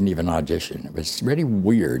accidental. I didn't even audition. It was really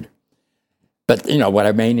weird. But, you know, what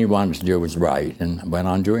I mainly wanted to do was write, and I went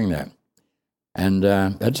on doing that. And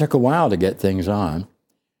it took a while to get things on.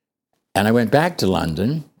 And I went back to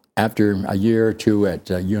London after a year or two at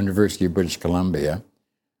University of British Columbia,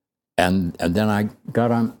 and then I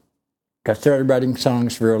got started writing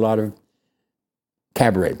songs for a lot of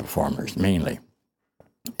cabaret performers, mainly.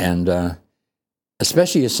 And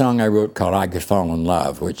especially a song I wrote called I Could Fall in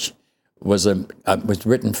Love, which was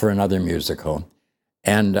written for another musical.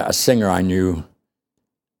 And a singer I knew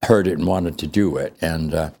heard it and wanted to do it.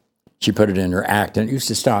 And she put it in her act, and it used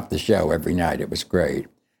to stop the show every night. It was great.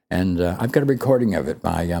 And I've got a recording of it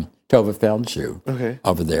by Tova Feldshuh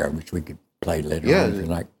over there, which we could play later on if you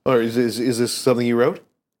like. Or is this something you wrote?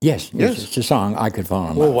 Yes, it's a song, I Could Fall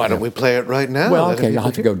in Love. Well, why don't we play it right now? Well, okay, you'll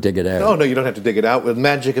have to go dig it out. Oh, no, you don't have to dig it out. With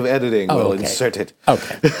magic of editing, we'll insert it.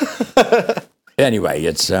 Okay. Anyway,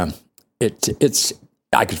 it's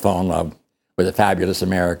I Could Fall in Love with a fabulous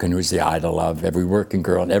American who's the idol of every working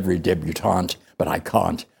girl and every debutante, but I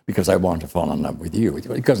can't because I want to fall in love with you.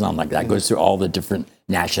 It goes on like that. It goes through all the different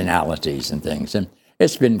nationalities and things. And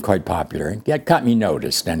it's been quite popular. It got me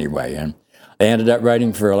noticed anyway. And I ended up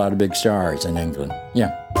writing for a lot of big stars in England.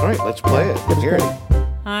 Yeah. All right, let's play it. Hear it.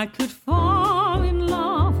 I could fall in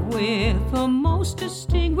love with the most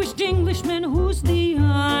distinguished Englishman who's the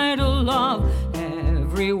idol of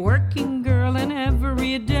every working girl and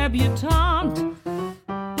every debutante.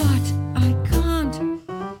 But I can't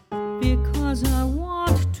because I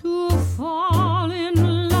want to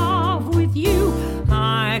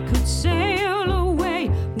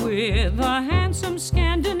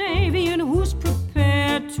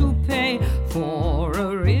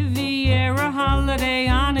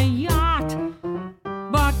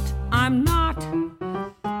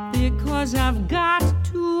 'cause I've got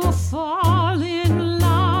to fall in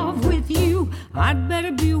love with you. I'd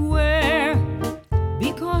better beware,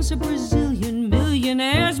 because a Brazilian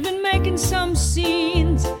millionaire's been making some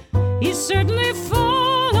scenes. He's certainly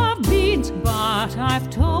full of beans, but I've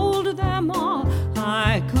told them all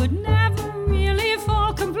I could never really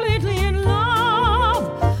fall completely in love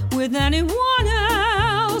with anyone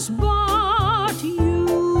else but you.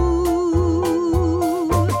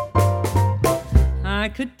 I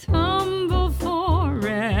could tumble for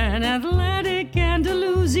an athletic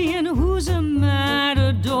Andalusian who's a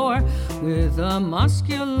matador with a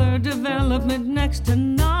muscular development next to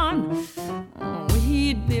none. Oh,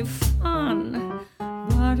 he'd be fun,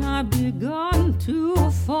 but I've begun to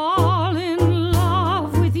fall in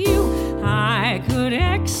love with you. I could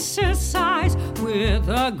exercise with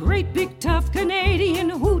a great big tough Canadian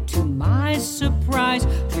who, to my surprise,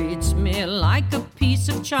 treats me like a piece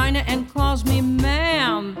of china and calls me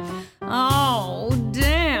ma'am. Oh,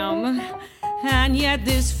 damn. And yet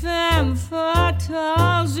this femme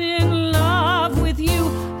fatale's in love with you.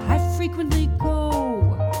 I frequently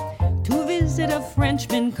go to visit a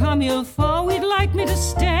Frenchman comme il faut. He'd like me to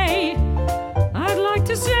stay. I'd like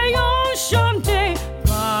to say enchanté,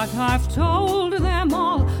 but I've told them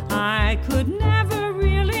all I could never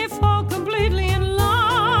really fall completely in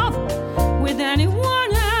love with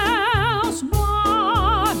anyone else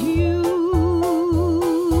but you.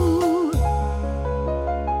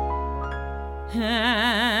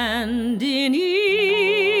 And in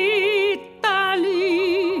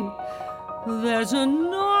Italy, there's a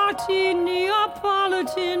naughty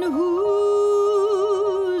Neapolitan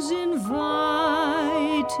who's invited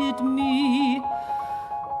me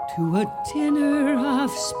to a dinner of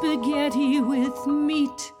spaghetti with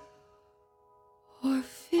meat or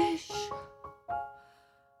fish.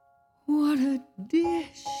 What a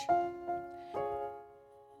dish!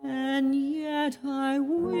 And yet I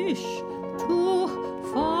wish to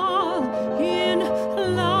fall in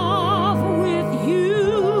love with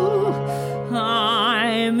you.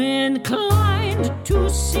 I'm inclined to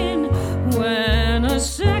sin when a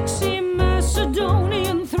sexy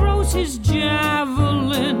Macedonian throws his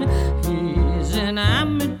javelin. He's an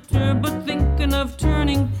amateur but thinking of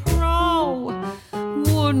turning pro.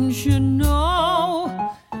 Wouldn't you know,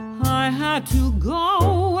 I had to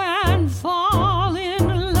go and fall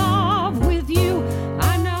in love with you.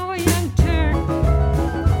 I know a young Turk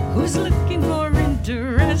who's looking for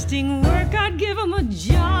interesting work. I'd give him a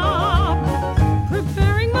job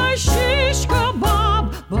preparing my shish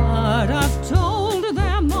kebab, but I've told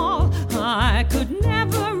them all I could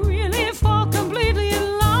never really fall completely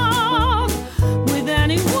in love with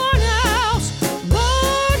anyone else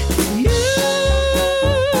but you.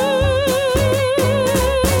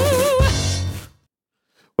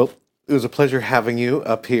 Well, it was a pleasure having you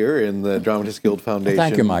up here in the Dramatists Guild Foundation.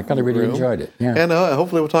 Thank you, Michael. I really room. enjoyed it. Yeah. And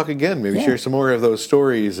hopefully we'll talk again. Maybe Yeah. share some more of those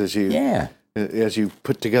stories as you Yeah. as you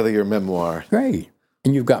put together your memoir. Great.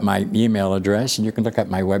 And you've got my email address, and you can look up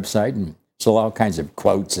my website, and so all kinds of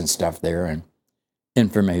quotes and stuff there, and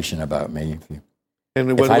information about me.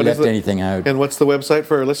 And If I left anything out, And what's the website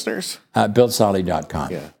for our listeners? BillSolly.com.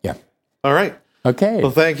 Yeah. All right. Okay.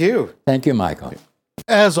 Well, thank you. Thank you, Michael.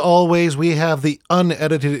 As always, we have the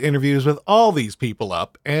unedited interviews with all these people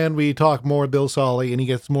up, and we talk more with Bill Solly, and he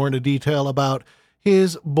gets more into detail about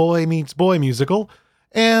his Boy Meets Boy musical,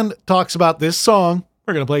 and talks about this song.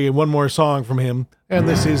 We're going to play you one more song from him, and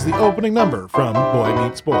this is the opening number from Boy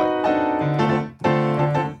Meets Boy.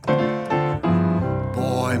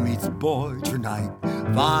 Boy meets boy tonight,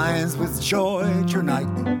 vines with joy tonight.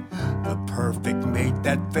 The perfect mate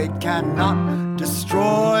that fate cannot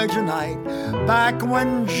destroy tonight. Back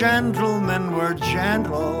when gentlemen were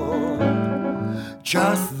gentle,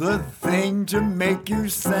 just the thing to make you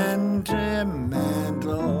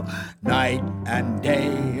sentimental. Night and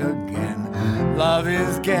day again, love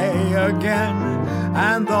is gay again.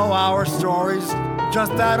 And though our story's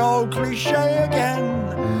just that old cliche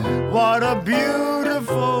again, what a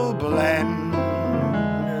beautiful blend.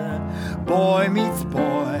 Boy meets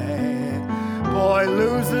boy, boy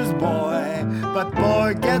loses boy, but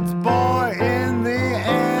boy gets boy in the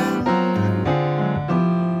end.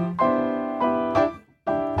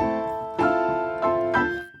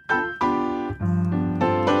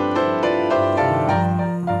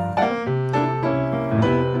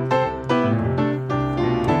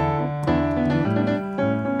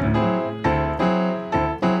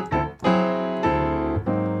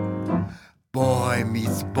 Boy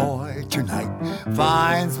meets boy tonight,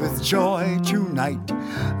 vines with joy tonight.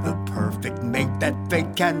 The perfect mate that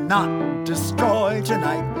fate cannot destroy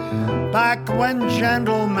tonight. Back when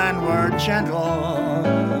gentlemen were gentle,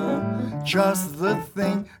 just the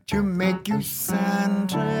thing to make you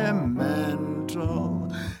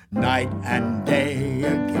sentimental. Night and day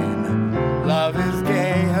again, love is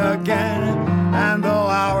gay again. And though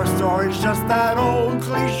our story's just that old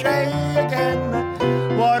cliche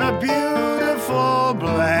again, what a beautiful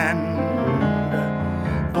blend.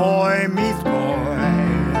 Boy meets boy,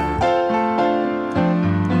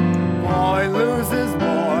 boy loses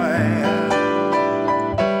boy,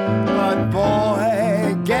 but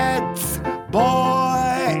boy gets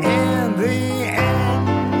boy in the end.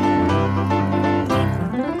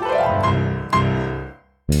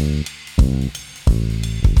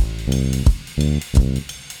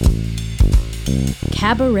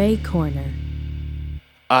 Cabaret Corner.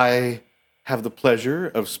 I have the pleasure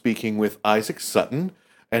of speaking with Isaac Sutton,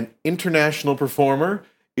 an international performer,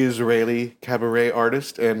 Israeli cabaret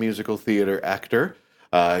artist, and musical theater actor.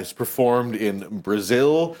 He's performed in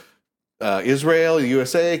Brazil, Israel,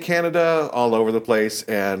 USA, Canada, all over the place,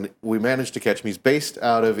 and we managed to catch him. He's based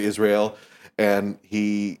out of Israel, and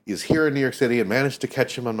he is here in New York City, and managed to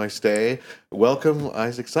catch him on my stay. Welcome,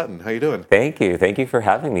 Isaac Sutton. How you doing? Thank you for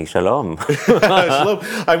having me. Shalom. Shalom.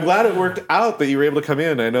 I'm glad it worked out that you were able to come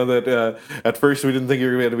in. I know that at first we didn't think you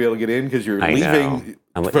were going to be able to get in because you're leaving.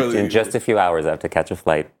 In just a few hours, I have to catch a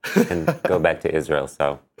flight and go back to Israel.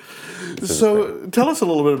 So tell us a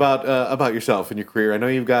little bit about yourself and your career. I know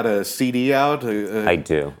you've got a CD out. I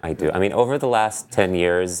do. I mean, over the last 10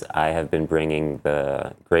 years, I have been bringing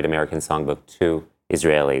the Great American Songbook to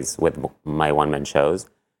Israelis with my one-man shows,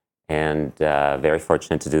 and very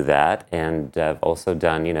fortunate to do that. And I've also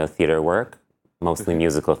done, theater work, mostly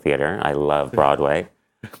musical theater. I love Broadway.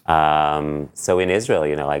 So in Israel,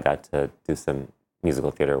 I got to do some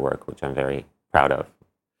musical theater work, which I'm very proud of.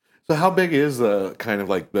 So how big is the kind of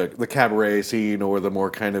like the cabaret scene or the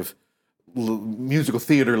more kind of musical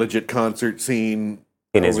theater, legit concert scene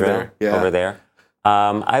in Israel? Over there?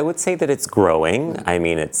 I would say that it's growing. I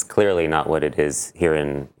mean, it's clearly not what it is here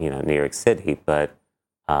in New York City, but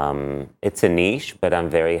it's a niche. But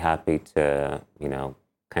I'm very happy to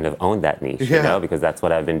kind of own that niche, because that's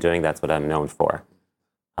what I've been doing. That's what I'm known for.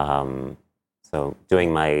 So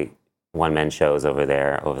doing my one-man shows over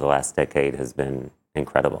there over the last decade has been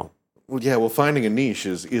incredible. Well, yeah. Well, finding a niche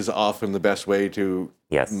is often the best way to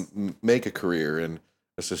make a career and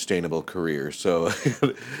a sustainable career. So,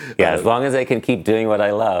 as long as I can keep doing what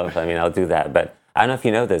I love, I'll do that. But I don't know if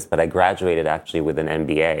you know this, but I graduated actually with an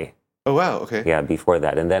MBA. Oh, wow. Okay. Yeah, before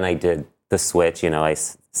that. And then I did the switch. I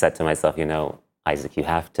said to myself, Isaac, you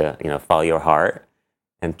have to, follow your heart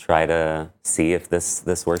and try to see if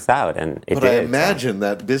this works out. And it did. I imagine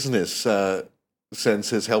that business sense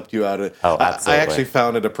has helped you out. Absolutely. I actually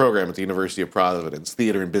founded a program at the University of Providence,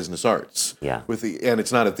 Theater and Business Arts. Yeah. And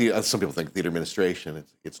it's not some people think theater administration.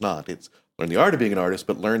 It's not. It's learn the art of being an artist,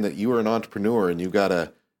 but learn that you are an entrepreneur and you've got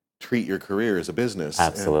to treat your career as a business.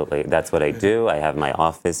 Absolutely. That's what I do. I have my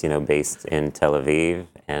office, based in Tel Aviv,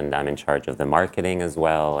 and I'm in charge of the marketing as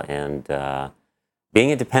well. And being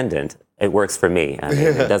independent, it works for me.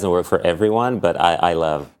 It doesn't work for everyone, but I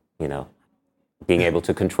love, being able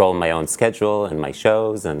to control my own schedule and my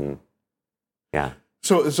shows, and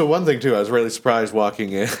So one thing too, I was really surprised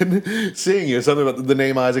walking in, seeing you. Something about the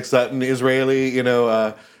name Isaac Sutton, Israeli,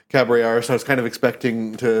 cabaret artist. I was kind of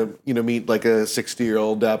expecting to, meet like a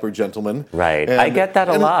 60-year-old dapper gentleman. Right. I get that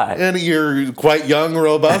a lot. And you're quite young,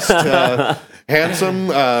 robust, handsome,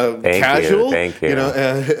 casual. Thank you.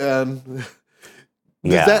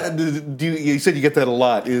 You said you get that a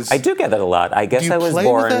lot. I do get that a lot. I guess I was born. Do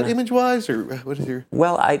you play with that image-wise, or what is your?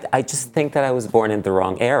 Well, I just think that I was born in the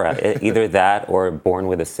wrong era. Either that, or born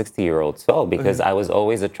with a 60-year-old soul. Because I was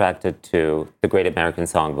always attracted to the Great American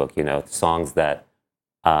Songbook. Songs that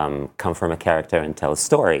come from a character and tell a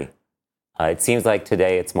story. It seems like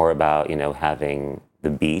today it's more about having the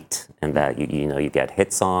beat, and that you get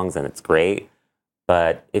hit songs and it's great.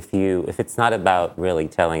 But if it's not about really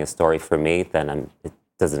telling a story for me, then it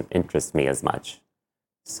doesn't interest me as much.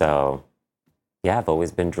 So, I've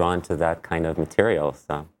always been drawn to that kind of material.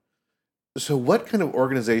 So what kind of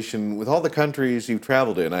organization, with all the countries you've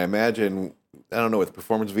traveled in, I imagine, I don't know, with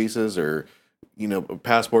performance visas or,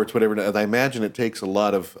 passports, whatever, I imagine it takes a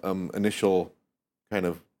lot of initial kind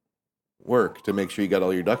of work to make sure you got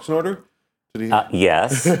all your ducks in order?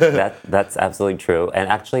 Yes, that's absolutely true. And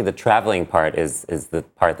actually, the traveling part is the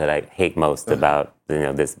part that I hate most about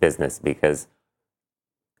this business, because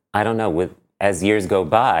I don't know. As years go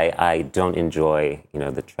by, I don't enjoy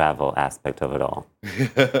the travel aspect of it all.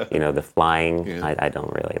 The flying. I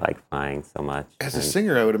don't really like flying so much. As a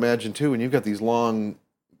singer, I would imagine too, when you've got these long.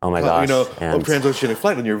 Oh my gosh! Transoceanic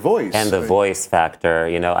flight on your voice and the voice factor.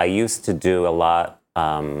 I used to do a lot.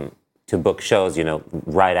 to book shows,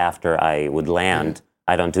 right after I would land.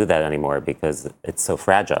 I don't do that anymore because it's so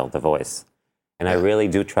fragile, the voice. And I really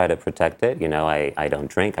do try to protect it. I don't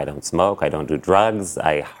drink, I don't smoke, I don't do drugs.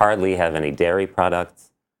 I hardly have any dairy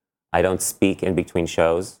products. I don't speak in between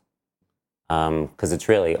shows because it's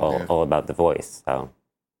really all about the voice. So,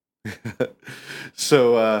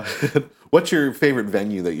 So, what's your favorite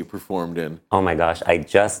venue that you performed in? oh my gosh, I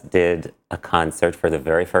just did a concert for the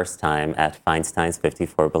very first time at Feinstein's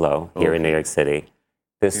 54 Below here in New York City.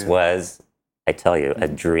 This was, I tell you, a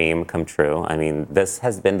dream come true. I mean, this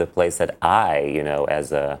has been the place that I,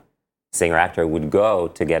 as a singer-actor would go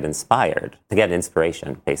to get inspired, to get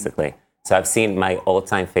inspiration, basically. So I've seen my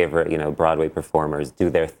all-time favorite, Broadway performers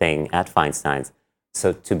do their thing at Feinstein's.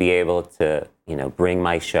 So to be able to, bring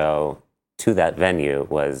my show to that venue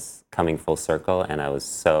was coming full circle, and I was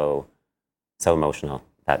so emotional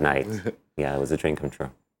that night. Yeah, it was a dream come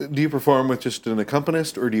true. Do you perform with just an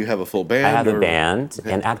accompanist, or do you have a full band? I have a band,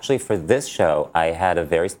 and actually for this show, I had a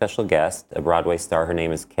very special guest, a Broadway star. Her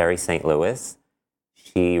name is Carrie St. Louis.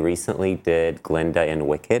 She recently did Glinda in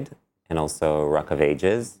Wicked, and also Rock of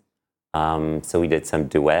Ages. So we did some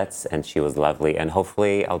duets, and she was lovely. And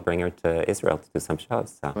hopefully I'll bring her to Israel to do some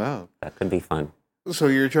shows. So Wow. that could be fun. So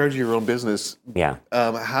you're in charge of your own business. Yeah.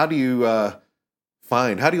 How do you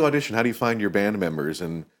audition? How do you find your band members?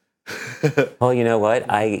 And Well, you know what?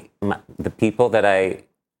 The people that I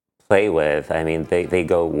play with, I mean, they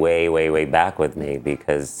go way, way, way back with me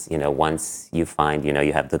because, once you find,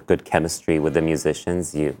 you have the good chemistry with the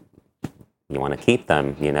musicians, you want to keep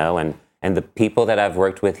them, and the people that I've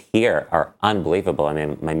worked with here are unbelievable. I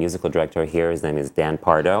mean, my musical director here, his name is Dan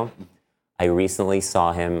Pardo. I recently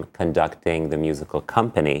saw him conducting the musical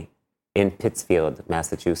Company in Pittsfield,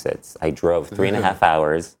 Massachusetts. I drove 3.5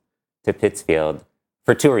 hours to Pittsfield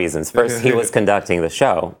for two reasons. First, he was conducting the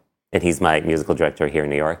show, and he's my musical director here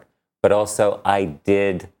in New York. But also, I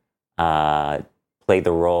did play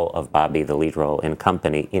the role of Bobby, the lead role in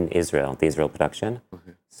Company in Israel, the Israel production.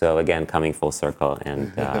 So again, coming full circle,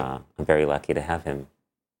 and I'm very lucky to have him.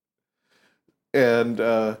 And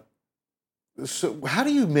so how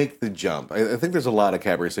do you make the jump? I think there's a lot of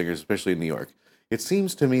cabaret singers, especially in New York. It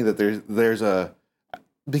seems to me that there's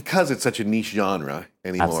because it's such a niche genre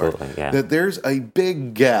anymore, Absolutely, yeah. that there's a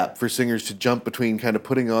big gap for singers to jump between kind of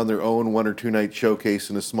putting on their own 1 or 2 night showcase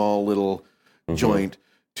in a small little joint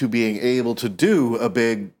to being able to do a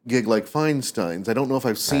big gig like Feinstein's. I don't know if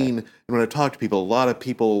I've seen, and when I talk to people, a lot of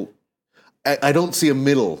people, I don't see a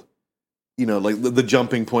middle, like the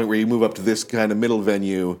jumping point where you move up to this kind of middle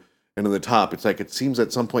venue and to the top. It's like, it seems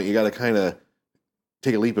at some point you got to kind of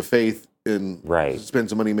take a leap of faith and spend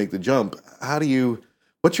some money and make the jump.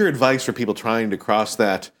 What's your advice for people trying to cross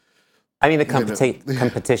that? I mean, the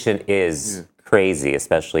competition is crazy,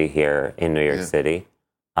 especially here in New York City.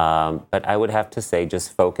 But I would have to say,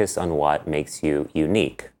 just focus on what makes you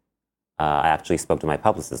unique. I actually spoke to my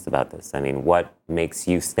publicist about this. I mean, what makes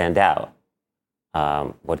you stand out?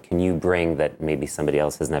 What can you bring that maybe somebody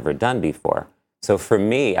else has never done before? So for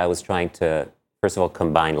me, I was trying to, first of all,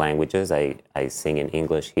 combine languages. I sing in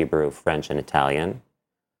English, Hebrew, French, and Italian.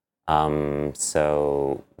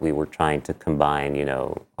 So we were trying to combine,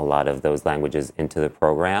 a lot of those languages into the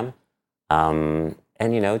program. And,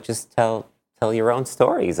 just tell your own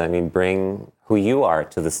stories. I mean, bring who you are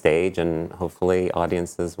to the stage, and hopefully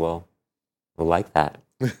audiences will like that.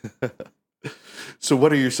 So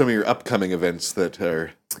what are some of your upcoming events that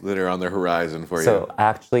are on the horizon for you? So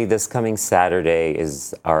actually, this coming Saturday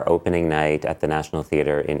is our opening night at the National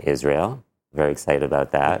Theater in Israel. Very excited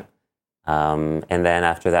about that. And then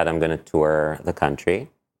after that, I'm going to tour the country,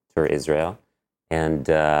 tour Israel, and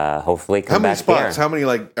hopefully come back here. How many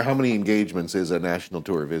spots? How many engagements is a national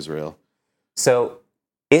tour of Israel? So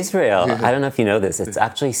Israel, I don't know if you know this, it's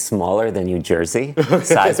actually smaller than New Jersey,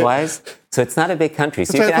 size-wise. So it's not a big country.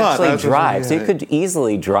 So you can actually drive. So you could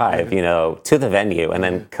easily drive, to the venue and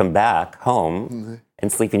then come back home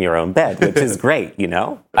and sleep in your own bed, which is great,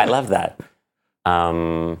 I love that.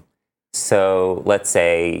 So let's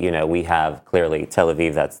say, we have clearly Tel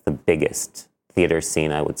Aviv, that's the biggest theater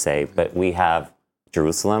scene, I would say. But we have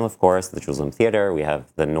Jerusalem, of course, the Jerusalem Theater. We have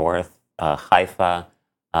the North, Haifa.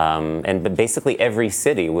 But basically every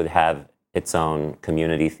city would have its own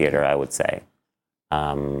community theater, I would say.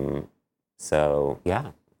 So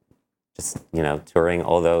yeah, just, touring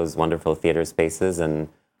all those wonderful theater spaces. And,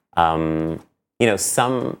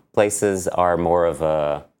 some places are more of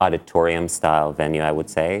a auditorium style venue, I would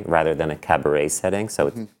say, rather than a cabaret setting.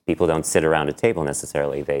 So people don't sit around a table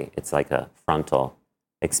necessarily. It's like a frontal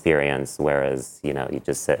experience, whereas, you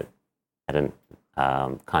just sit at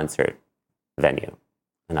a concert venue.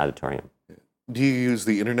 An auditorium. do you use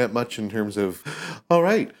the internet much in terms of, all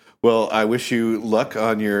right, well, I wish you luck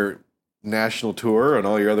on your national tour and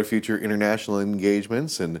all your other future international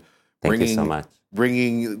engagements, and Thank you so much.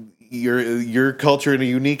 bringing your culture and a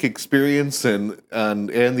unique experience and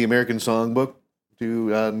the American Songbook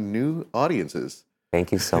to new audiences.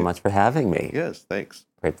 Thank you so much for having me. Yes, thanks.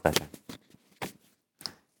 Great pleasure.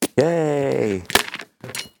 Yay!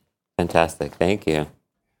 Fantastic. Thank you.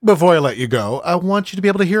 Before I let you go, I want you to be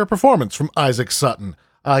able to hear a performance from Isaac Sutton.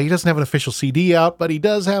 He doesn't have an official CD out, but he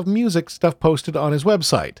does have music stuff posted on his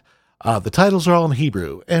website. The titles are all in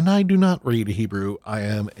Hebrew, and I do not read Hebrew. I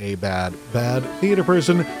am a bad theater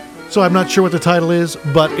person, so I'm not sure what the title is,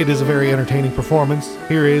 but it is a very entertaining performance.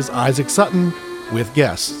 Here is Isaac Sutton with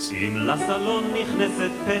guests. אם לסלון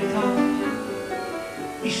נכנסת פתע,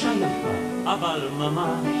 אישה יפה, אבל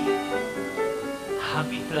ממש.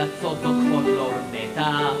 המפלצות זוכות לו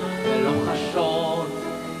נטע, ולוחשות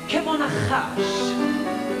כמו נחש.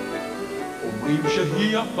 אומרים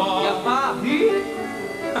שהיא יפה. יפה היא?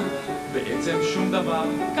 בעצם שום דבר,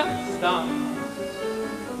 כך סתם.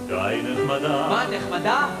 די נחמדה. מה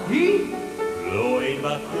נחמדה? היא? לא אין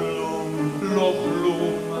בה כלום. לא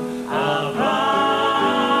כלום. אבל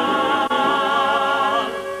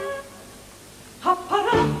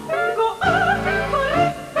הפרה גואה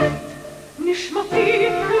קורפת, נשמתי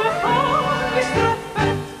לך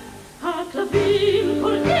נשרפת. הכלבים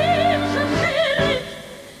קוראים שחררת,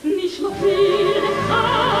 נשמתי לך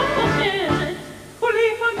בוחרת.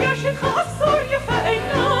 ולהיפגש איתך אסור יפה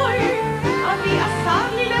עיניי, אני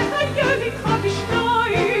אסר לי לטייל איתך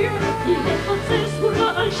בשניים. לחוצר סגורה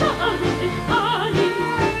על שער נפתחיים,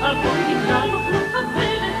 על כל גדלה נוכלות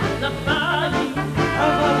כבדת כנפיים.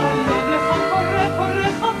 אבל הלב לך קורא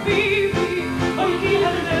חביבי, אוי כי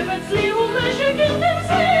הלב אצלי הוא משק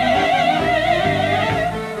אינטנסיבי.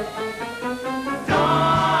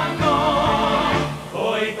 טנגו,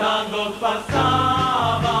 אוי טנגו כפר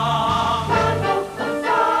סבא, טנגו כפר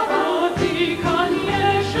סבא, אותי כאן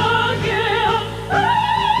ישגע.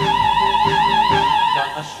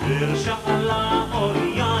 כאשר שאלה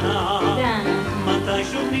אוריאנה, מתי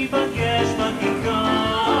שוב ניפגש בכיכר?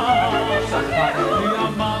 צחקתי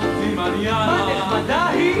אמרתי מניאנה, מה נחמדה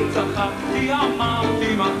היא? צחקתי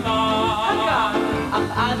אמרתי מחר, אך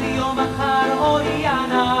עד יום מחר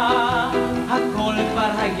אוריאנה, הכל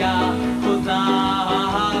כבר היה חוזר.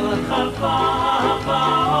 חלפה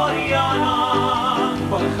אוריאנה,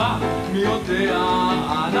 ברכה מי יודע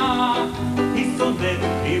אנה, היא סודק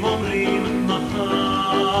אם אומרים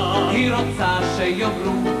מחר. היא רוצה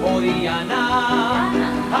שיאמרו אוריאנה,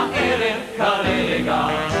 הערב כרגע.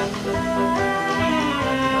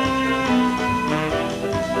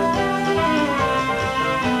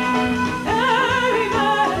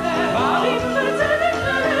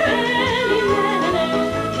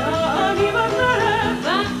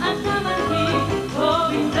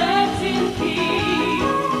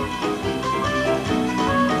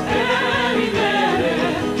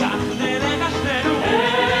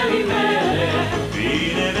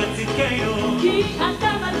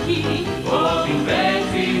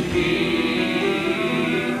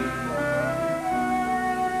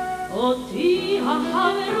 אותי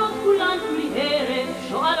החברות כולן כלי ערב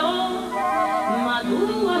שואלות,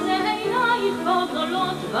 מדוע זה עינייך לא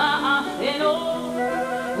גדולות ואפלות?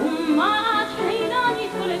 ומה את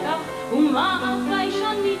חיננית כל כך, ומה את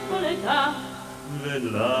ביישנית כל כך?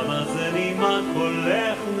 ולמה זה נימת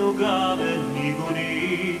קולך נוגה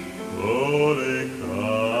וניגוני כל כך?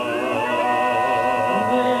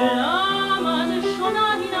 ולמה זה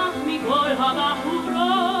שונה הינך מכל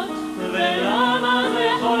הבחורות? ולמה זה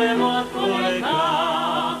חולמות כל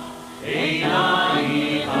כך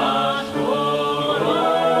עינייך השחורות?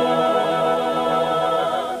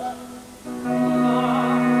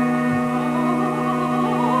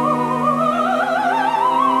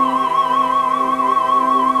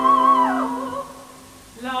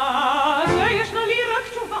 לזה ישנה לי רק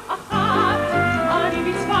תשובה אחת, אני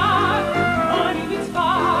מצפת, אני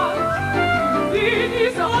מצפת,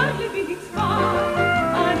 ותזהר לי מצפת,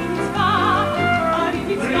 אני מצפת, אני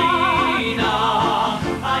מצפת.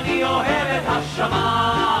 אני אוהב את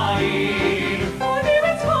השמיים, אני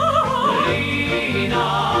מצפת.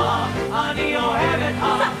 רינה, אני אוהב את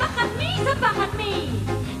ספחת מי, ספחת מי?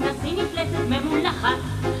 נסי מפלצת ממולחת,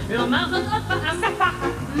 לומר זאת עוד פעם. ספחת.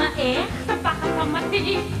 מה איך? ספחת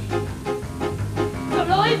אמרתי. זו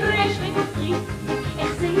לא עברש וגפרית,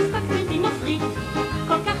 איך זה הספק בלתי מפריט,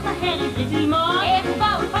 כל כך מהר עברית ללמוד, איך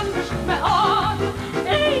באולפן פשוט מאוד.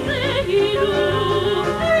 איזה הילוך,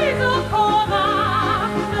 איזו קורה,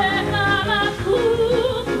 וכמה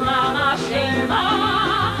זכות, מה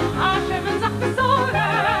השמה, השמן זך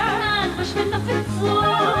וזורם, אז בשביל נפל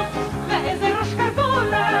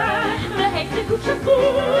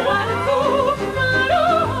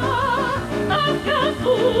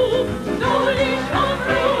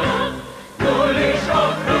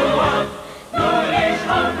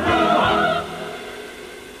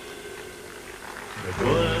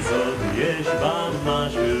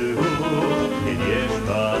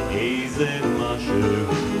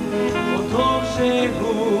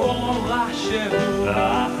שהוא,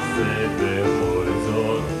 אך זה בכל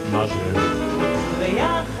זאת משהו.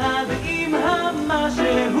 ויחד עם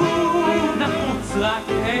המשהו, נחוץ רק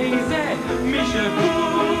איזה מישהו,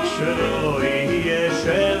 שלא יהיה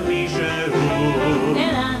של מישהו,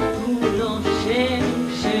 אלא כולו של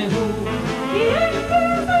שהוא. יש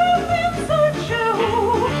בזה ברצות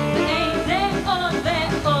שהוא, ואיזה עוד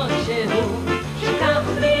ועוד שהוא, שכך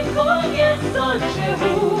מכל יסוד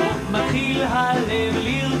שהוא, מתחיל הלב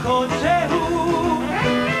לרקוד שהוא.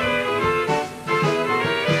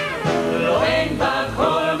 לא אין בה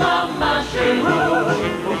כל ממש שהוא,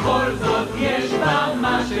 ובכל זאת יש בה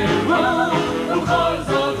משהו, ובכל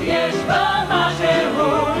זאת יש בה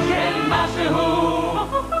משהו, כן משהו,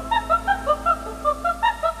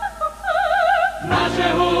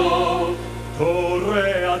 משהו.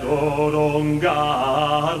 Toreador on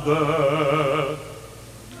garde.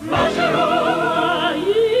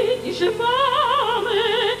 Jüdische Fame,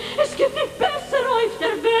 es gibt nicht besser auf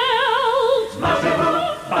der Welt.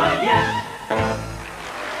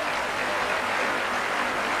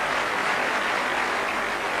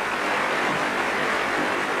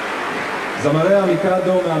 זמרי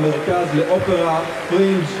המיקדו מהמרכז לאופרה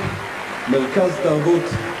פרינג', מרכז תרבות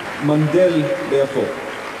מנדל ביפו.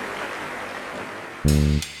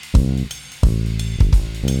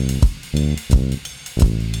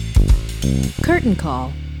 Curtain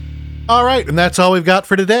call. All right, and that's all we've got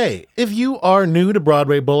for today. If you are new to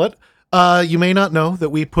Broadway Bullet, you may not know that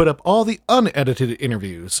we put up all the unedited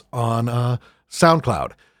interviews on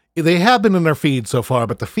SoundCloud. They have been in our feed so far,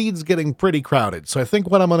 but the feed's getting pretty crowded. So I think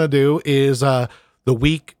what I'm going to do is the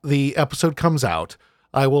week the episode comes out,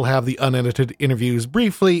 I will have the unedited interviews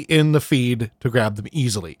briefly in the feed to grab them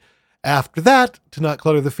easily. After that, to not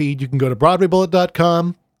clutter the feed, you can go to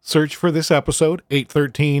BroadwayBullet.com, search for this episode,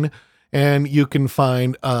 813, and you can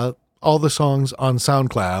find all the songs on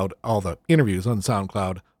SoundCloud, all the interviews on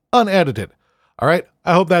SoundCloud, unedited. All right,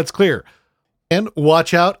 I hope that's clear. And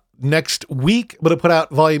watch out, next week, I'm going to put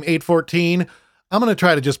out volume 814. I'm going to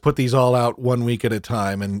try to just put these all out 1 week at a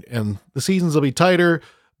time, and the seasons will be tighter,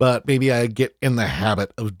 but maybe I get in the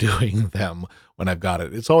habit of doing them when I've got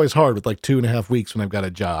it. It's always hard with like 2.5 weeks when I've got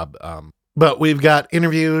a job. But we've got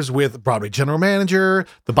interviews with Broadway general manager,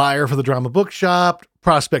 the buyer for the Drama Bookshop,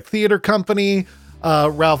 Prospect Theater Company,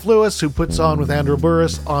 Ralph Lewis, who puts on with Andrew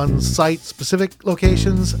Burris on site-specific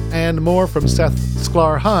locations, and more from Seth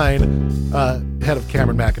Sklar-Hine, head of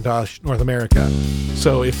Cameron Macintosh North America.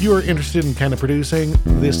 So if you are interested in kind of producing,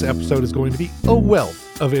 this episode is going to be a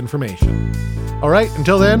wealth of information. All right,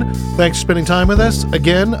 until then, thanks for spending time with us.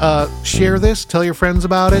 Again, share this, tell your friends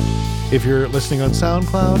about it. If you're listening on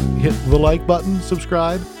SoundCloud, hit the like button,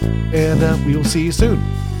 subscribe, and we will see you soon.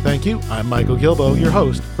 Thank you. I'm Michael Gilboa, your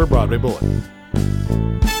host for Broadway Bullet.